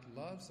 and God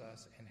loves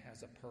us and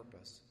has a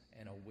purpose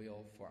and a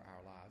will for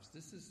our lives.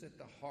 This is at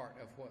the heart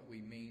of what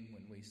we mean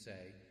when we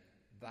say,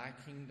 thy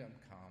kingdom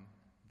come,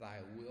 thy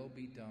will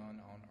be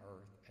done on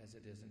earth as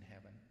it is in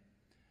heaven.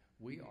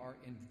 We are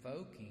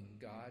invoking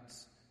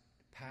God's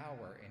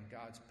power and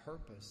God's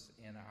purpose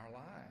in our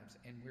lives.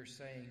 And we're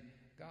saying,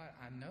 God,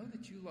 I know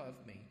that you love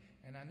me,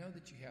 and I know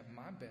that you have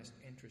my best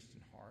interest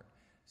in heart.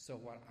 So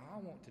what I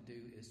want to do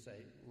is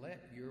say,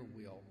 let your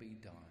will be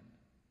done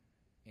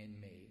in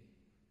me.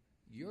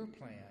 Your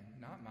plan,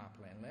 not my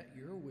plan. Let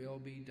your will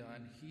be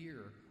done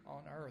here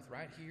on earth,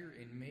 right here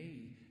in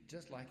me,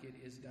 just like it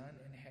is done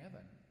in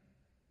heaven.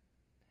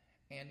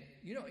 And,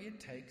 you know,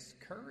 it takes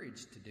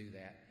courage to do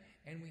that.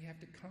 And we have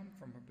to come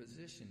from a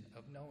position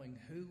of knowing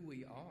who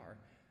we are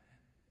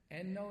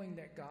and knowing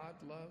that God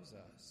loves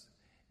us.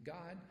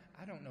 God,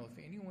 I don't know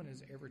if anyone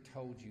has ever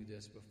told you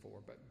this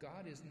before, but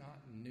God is not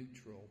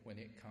neutral when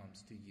it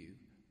comes to you.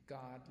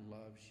 God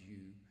loves you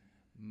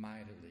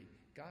mightily.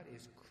 God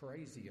is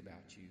crazy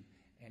about you,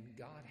 and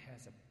God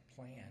has a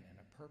plan and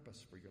a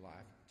purpose for your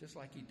life, just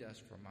like he does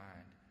for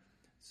mine.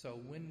 So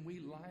when we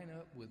line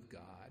up with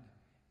God,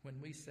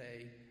 when we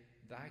say,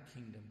 thy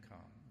kingdom come,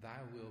 thy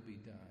will be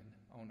done,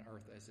 on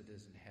earth as it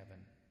is in heaven,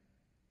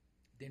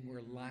 then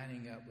we're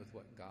lining up with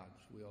what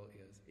God's will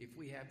is. If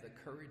we have the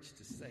courage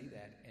to say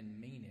that and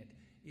mean it,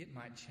 it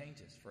might change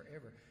us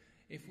forever.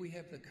 If we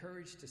have the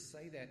courage to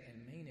say that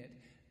and mean it,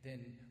 then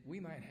we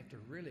might have to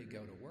really go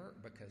to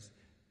work, because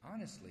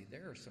honestly,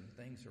 there are some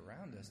things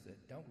around us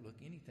that don't look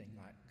anything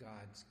like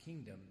God's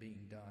kingdom being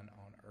done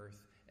on earth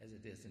as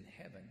it is in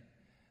heaven.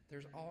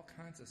 There's all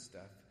kinds of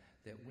stuff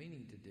that we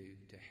need to do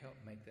to help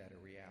make that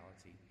a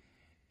reality.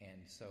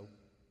 And so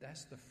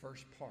that's the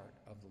first part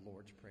of the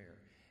Lord's Prayer.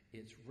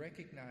 It's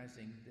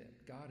recognizing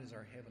that God is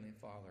our Heavenly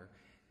Father.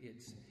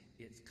 It's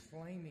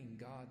claiming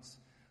God's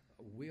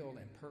will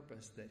and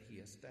purpose that He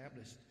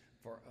established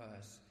for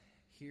us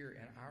here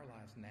in our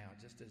lives now,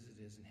 just as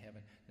it is in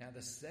heaven. Now,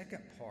 the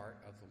second part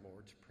of the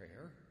Lord's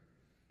Prayer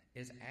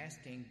is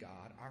asking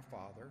God, our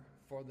Father,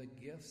 for the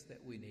gifts that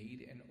we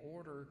need in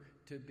order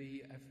to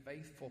be a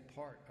faithful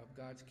part of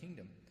God's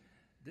kingdom.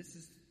 This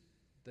is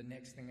the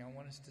next thing I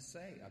want us to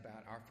say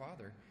about our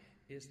Father,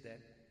 is that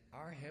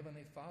our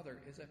Heavenly Father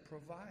is a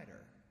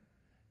provider.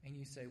 And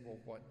you say, well,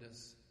 what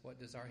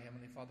does our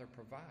Heavenly Father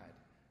provide?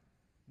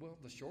 Well,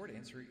 the short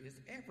answer is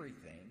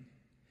everything.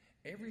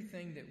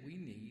 Everything that we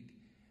need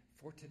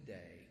for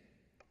today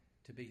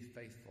to be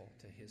faithful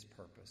to His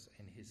purpose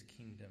and His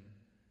kingdom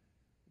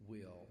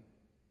will.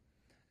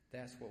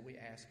 That's what we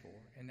ask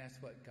for, and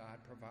that's what God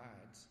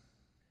provides.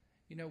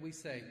 You know, we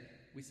say,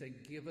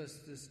 give us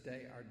this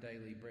day our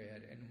daily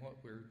bread, and what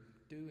we're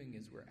doing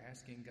is we're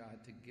asking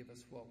God to give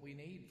us what we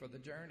need for the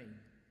journey.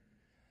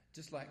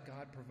 Just like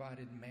God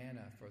provided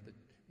manna for the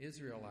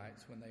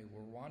Israelites when they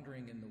were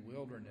wandering in the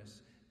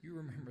wilderness. You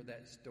remember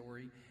that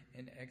story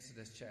in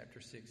Exodus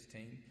chapter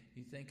 16.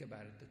 You think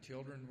about it, the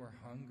children were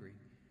hungry,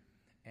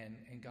 and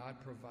God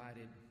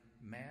provided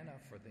manna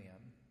for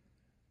them.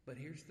 But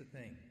here's the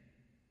thing.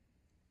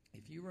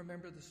 If you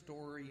remember the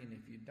story, and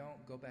if you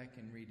don't, go back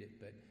and read it,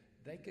 but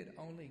they could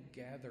only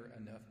gather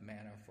enough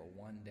manna for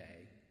one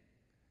day.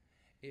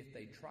 If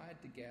they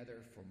tried to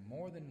gather for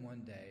more than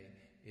one day,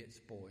 it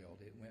spoiled,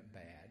 it went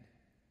bad.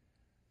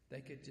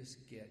 They could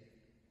just get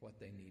what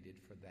they needed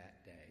for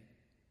that day.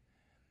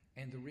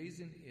 And the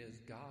reason is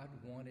God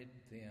wanted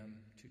them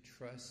to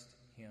trust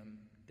Him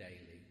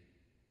daily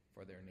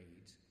for their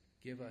needs.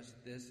 Give us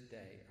this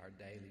day our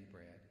daily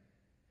bread.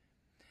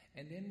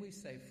 And then we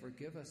say,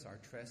 forgive us our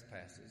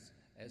trespasses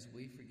as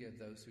we forgive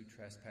those who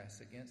trespass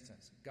against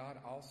us. God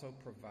also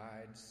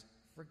provides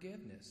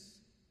forgiveness.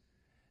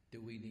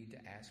 Do we need to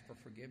ask for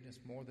forgiveness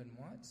more than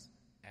once?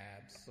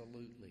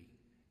 Absolutely.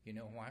 You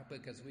know why?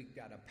 Because we've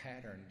got a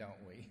pattern,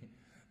 don't we?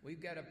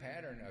 We've got a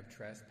pattern of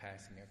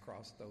trespassing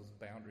across those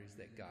boundaries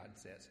that God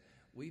sets.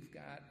 We've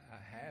got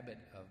a habit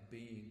of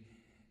being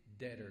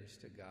debtors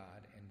to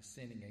God and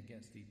sinning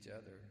against each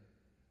other.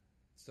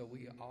 So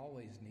we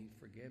always need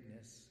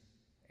forgiveness,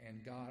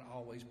 and God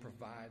always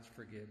provides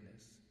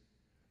forgiveness.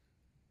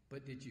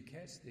 But did you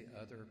catch the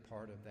other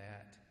part of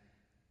that?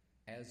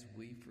 As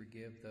we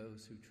forgive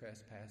those who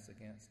trespass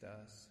against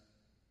us.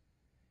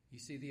 You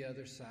see, the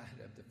other side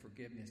of the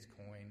forgiveness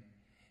coin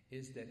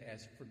is that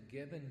as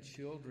forgiven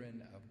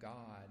children of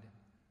God,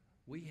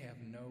 we have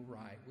no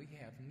right, we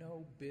have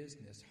no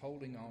business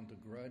holding on to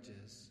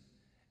grudges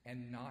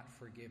and not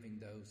forgiving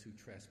those who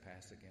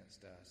trespass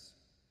against us.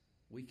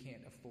 We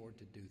can't afford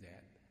to do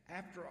that.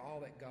 After all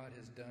that God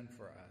has done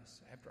for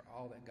us, after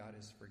all that God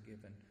has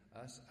forgiven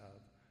us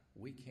of,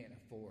 we can't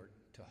afford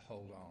to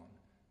hold on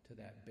to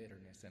that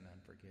bitterness and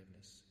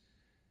unforgiveness.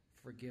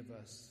 Forgive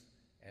us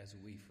as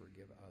we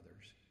forgive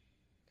others.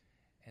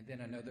 And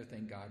then another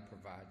thing God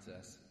provides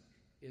us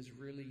is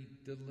really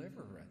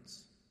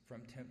deliverance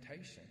from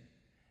temptation.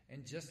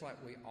 And just like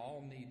we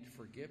all need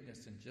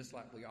forgiveness, and just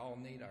like we all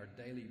need our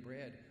daily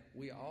bread,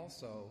 we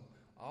also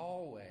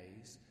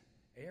always,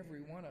 every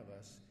one of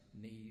us,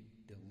 need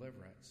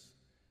deliverance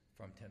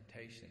from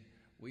temptation.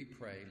 We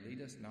pray,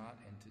 lead us not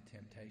into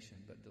temptation,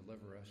 but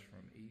deliver us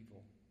from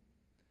evil.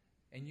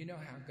 And you know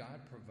how God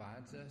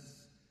provides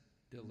us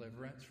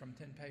deliverance from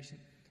temptation?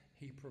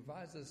 He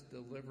provides us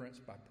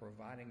deliverance by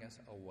providing us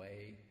a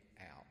way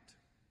out.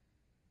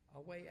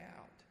 A way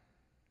out.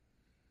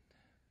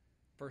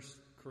 1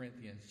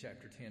 Corinthians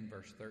chapter 10,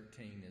 verse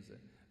 13 is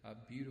a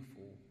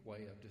beautiful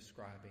way of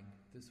describing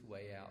this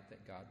way out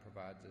that God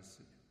provides us.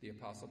 The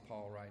Apostle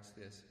Paul writes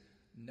this,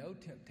 "No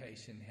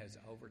temptation has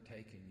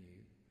overtaken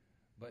you,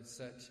 but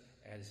such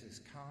as is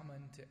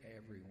common to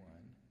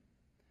everyone.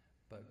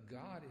 But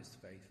God is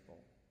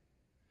faithful,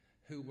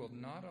 who will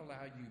not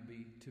allow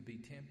you to be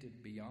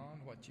tempted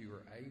beyond what you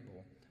are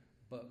able,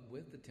 but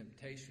with the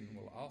temptation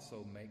will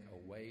also make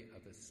a way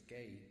of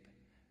escape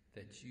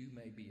that you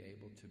may be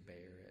able to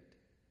bear it."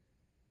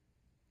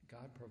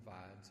 God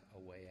provides a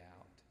way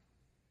out.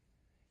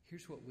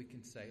 Here's what we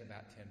can say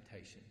about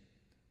temptation.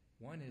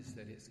 One is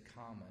that it's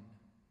common.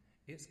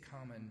 It's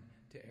common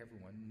to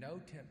everyone. No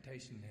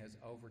temptation has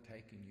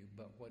overtaken you,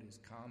 but what is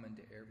common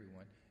to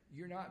everyone.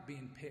 You're not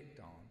being picked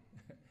on.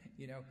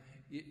 You know,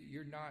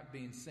 you're not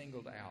being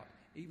singled out.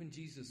 Even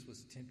Jesus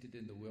was tempted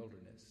in the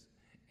wilderness,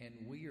 and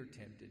we are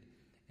tempted.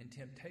 And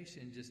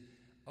temptation, just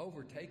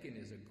overtaken,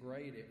 is a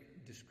great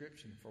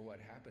description for what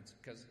happens,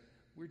 because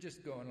we're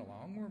just going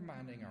along, we're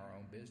minding our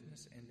own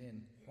business, and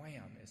then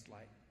wham, it's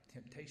like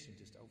temptation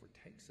just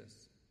overtakes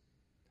us.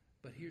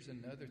 But here's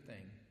another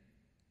thing.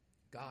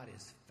 God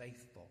is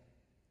faithful.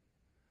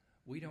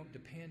 We don't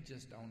depend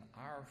just on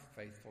our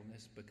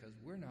faithfulness, because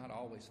we're not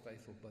always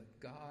faithful, but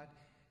God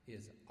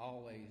is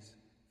always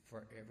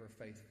forever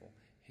faithful.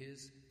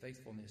 His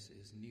faithfulness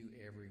is new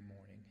every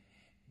morning.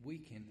 We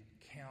can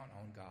count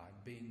on God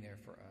being there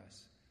for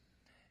us.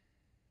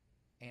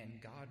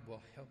 And God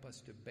will help us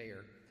to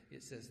bear.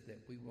 It says that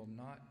we will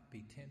not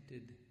be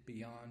tempted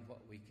beyond what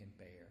we can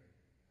bear.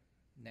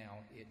 Now,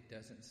 it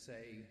doesn't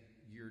say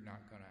you're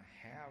not going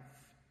to have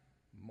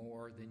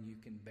more than you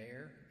can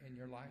bear in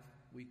your life.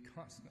 We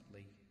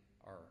constantly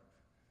are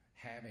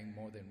having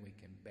more than we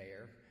can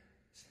bear.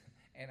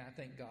 And I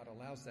think God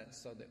allows that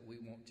so that we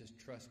won't just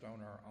trust on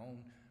our own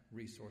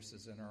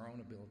resources and our own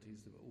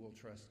abilities, but we'll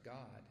trust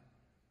God.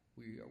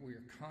 We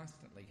are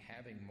constantly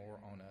having more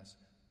on us.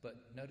 But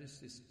notice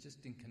this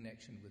just in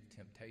connection with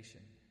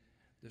temptation.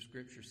 The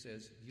scripture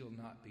says you'll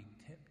not be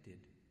tempted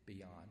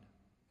beyond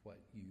what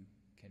you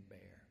can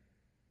bear.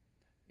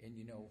 And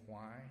you know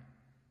why?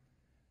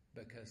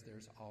 Because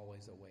there's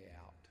always a way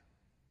out.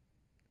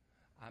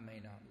 I may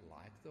not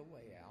like the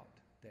way out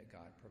that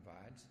God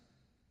provides.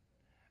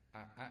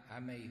 I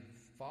may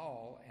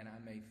fall and I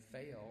may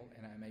fail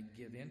and I may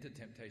give in to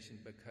temptation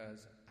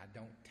because I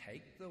don't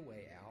take the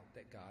way out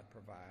that God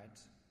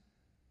provides.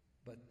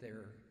 But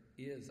there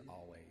is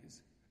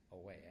always a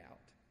way out.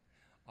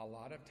 A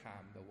lot of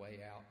time the way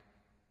out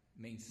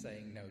means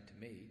saying no to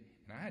me.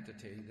 And I have to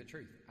tell you the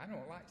truth. I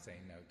don't like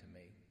saying no to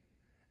me.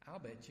 I'll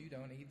bet you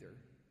don't either.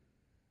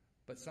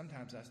 But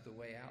sometimes that's the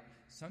way out.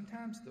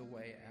 Sometimes the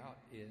way out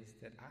is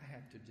that I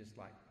have to just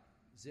like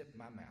zip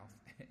my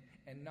mouth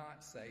and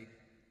not say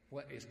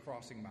what is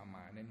crossing my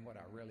mind and what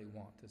I really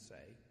want to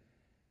say.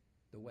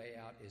 The way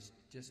out is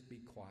just be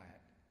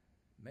quiet.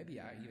 Maybe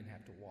I even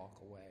have to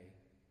walk away.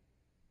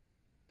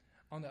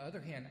 On the other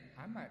hand,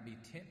 I might be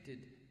tempted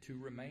to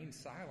remain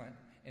silent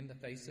in the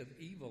face of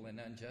evil and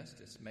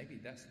injustice. Maybe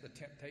that's the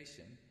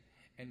temptation.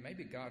 And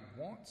maybe God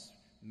wants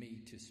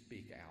me to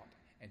speak out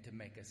and to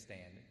make a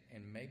stand.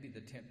 And maybe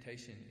the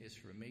temptation is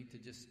for me to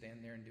just stand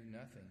there and do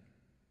nothing.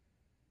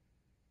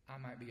 I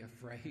might be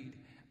afraid.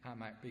 I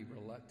might be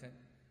reluctant.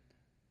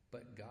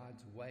 But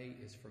God's way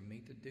is for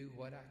me to do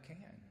what I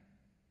can.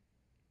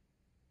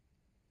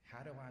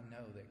 How do I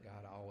know that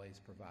God always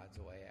provides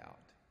a way out?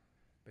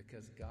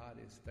 Because God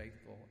is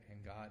faithful and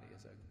God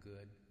is a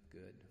good,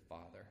 good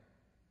Father.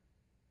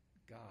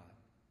 God,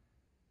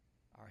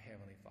 our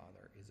Heavenly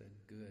Father, is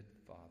a good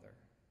Father.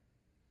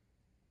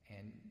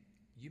 And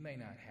you may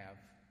not have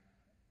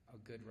a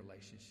good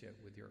relationship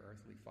with your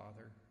earthly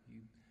father.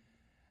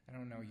 I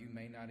don't know, you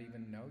may not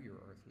even know your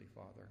earthly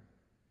father.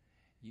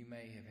 You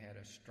may have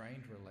had a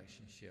strained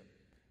relationship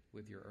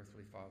with your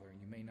earthly father, and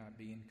you may not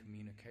be in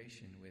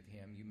communication with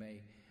him. You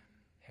may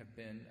have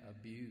been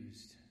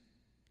abused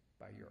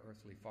by your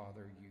earthly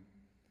father. You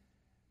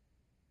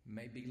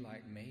may be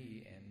like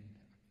me, and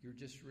you're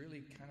just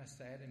really kind of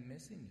sad and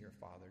missing your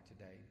father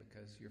today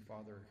because your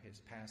father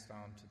has passed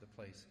on to the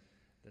place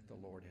that the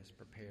Lord has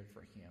prepared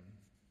for him.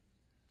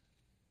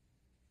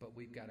 But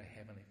we've got a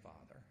heavenly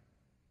Father.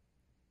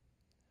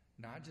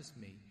 Not just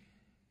me.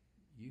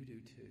 You do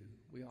too.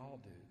 We all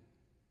do.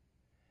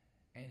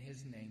 And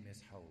his name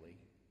is holy.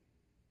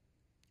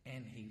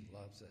 And he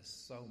loves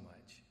us so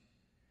much.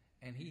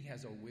 And he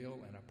has a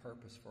will and a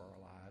purpose for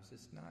our lives.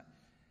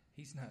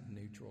 He's not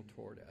neutral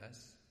toward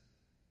us.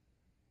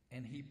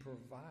 And he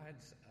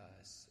provides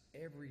us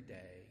every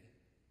day.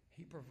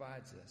 He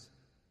provides us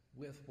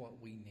with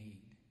what we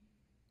need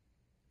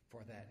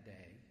for that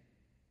day,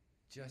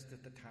 just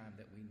at the time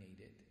that we need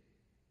it.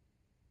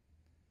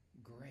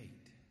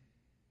 Great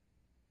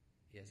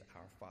is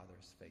our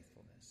Father's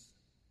faithfulness.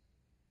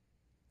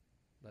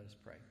 Let us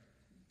pray.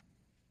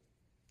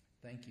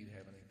 Thank you,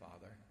 Heavenly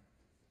Father.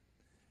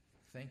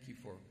 Thank you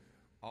for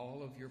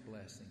all of your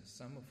blessings,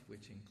 some of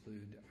which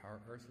include our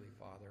earthly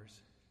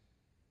fathers,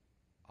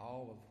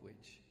 all of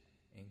which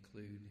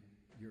include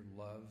your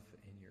love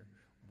and your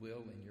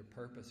will and your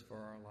purpose for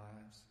our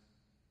lives.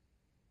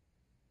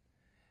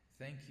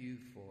 Thank you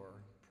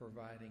for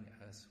providing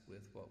us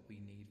with what we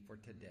need for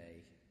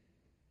today.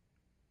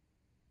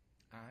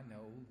 I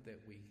know that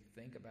we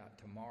think about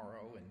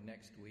tomorrow and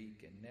next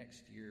week and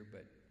next year,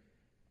 but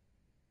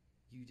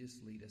you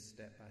just lead us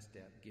step by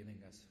step, giving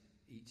us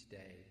each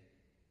day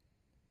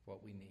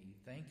what we need.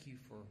 Thank you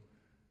for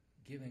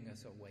giving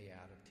us a way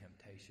out of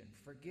temptation.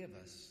 Forgive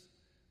us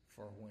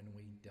for when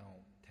we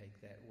don't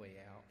take that way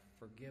out.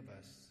 Forgive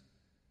us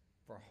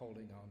for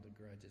holding on to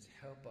grudges.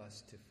 Help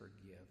us to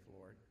forgive,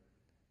 Lord.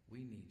 We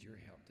need your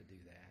help to do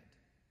that.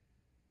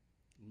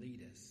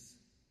 Lead us.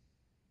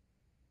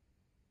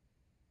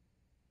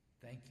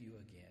 Thank you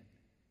again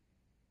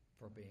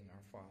for being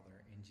our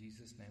Father. In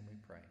Jesus' name we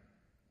pray.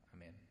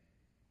 Amen.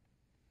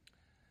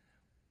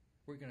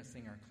 We're going to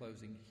sing our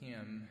closing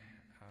hymn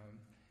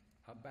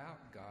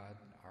about God,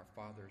 our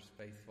Father's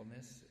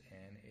faithfulness,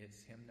 and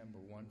it's hymn number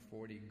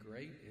 140,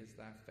 Great is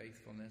Thy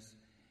Faithfulness.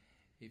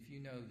 If you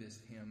know this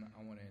hymn,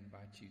 I want to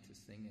invite you to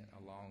sing it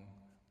along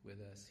with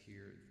us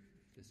here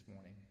this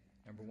morning.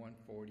 Number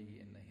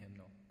 140 in the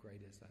hymnal,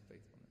 Great is Thy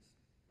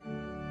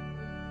Faithfulness.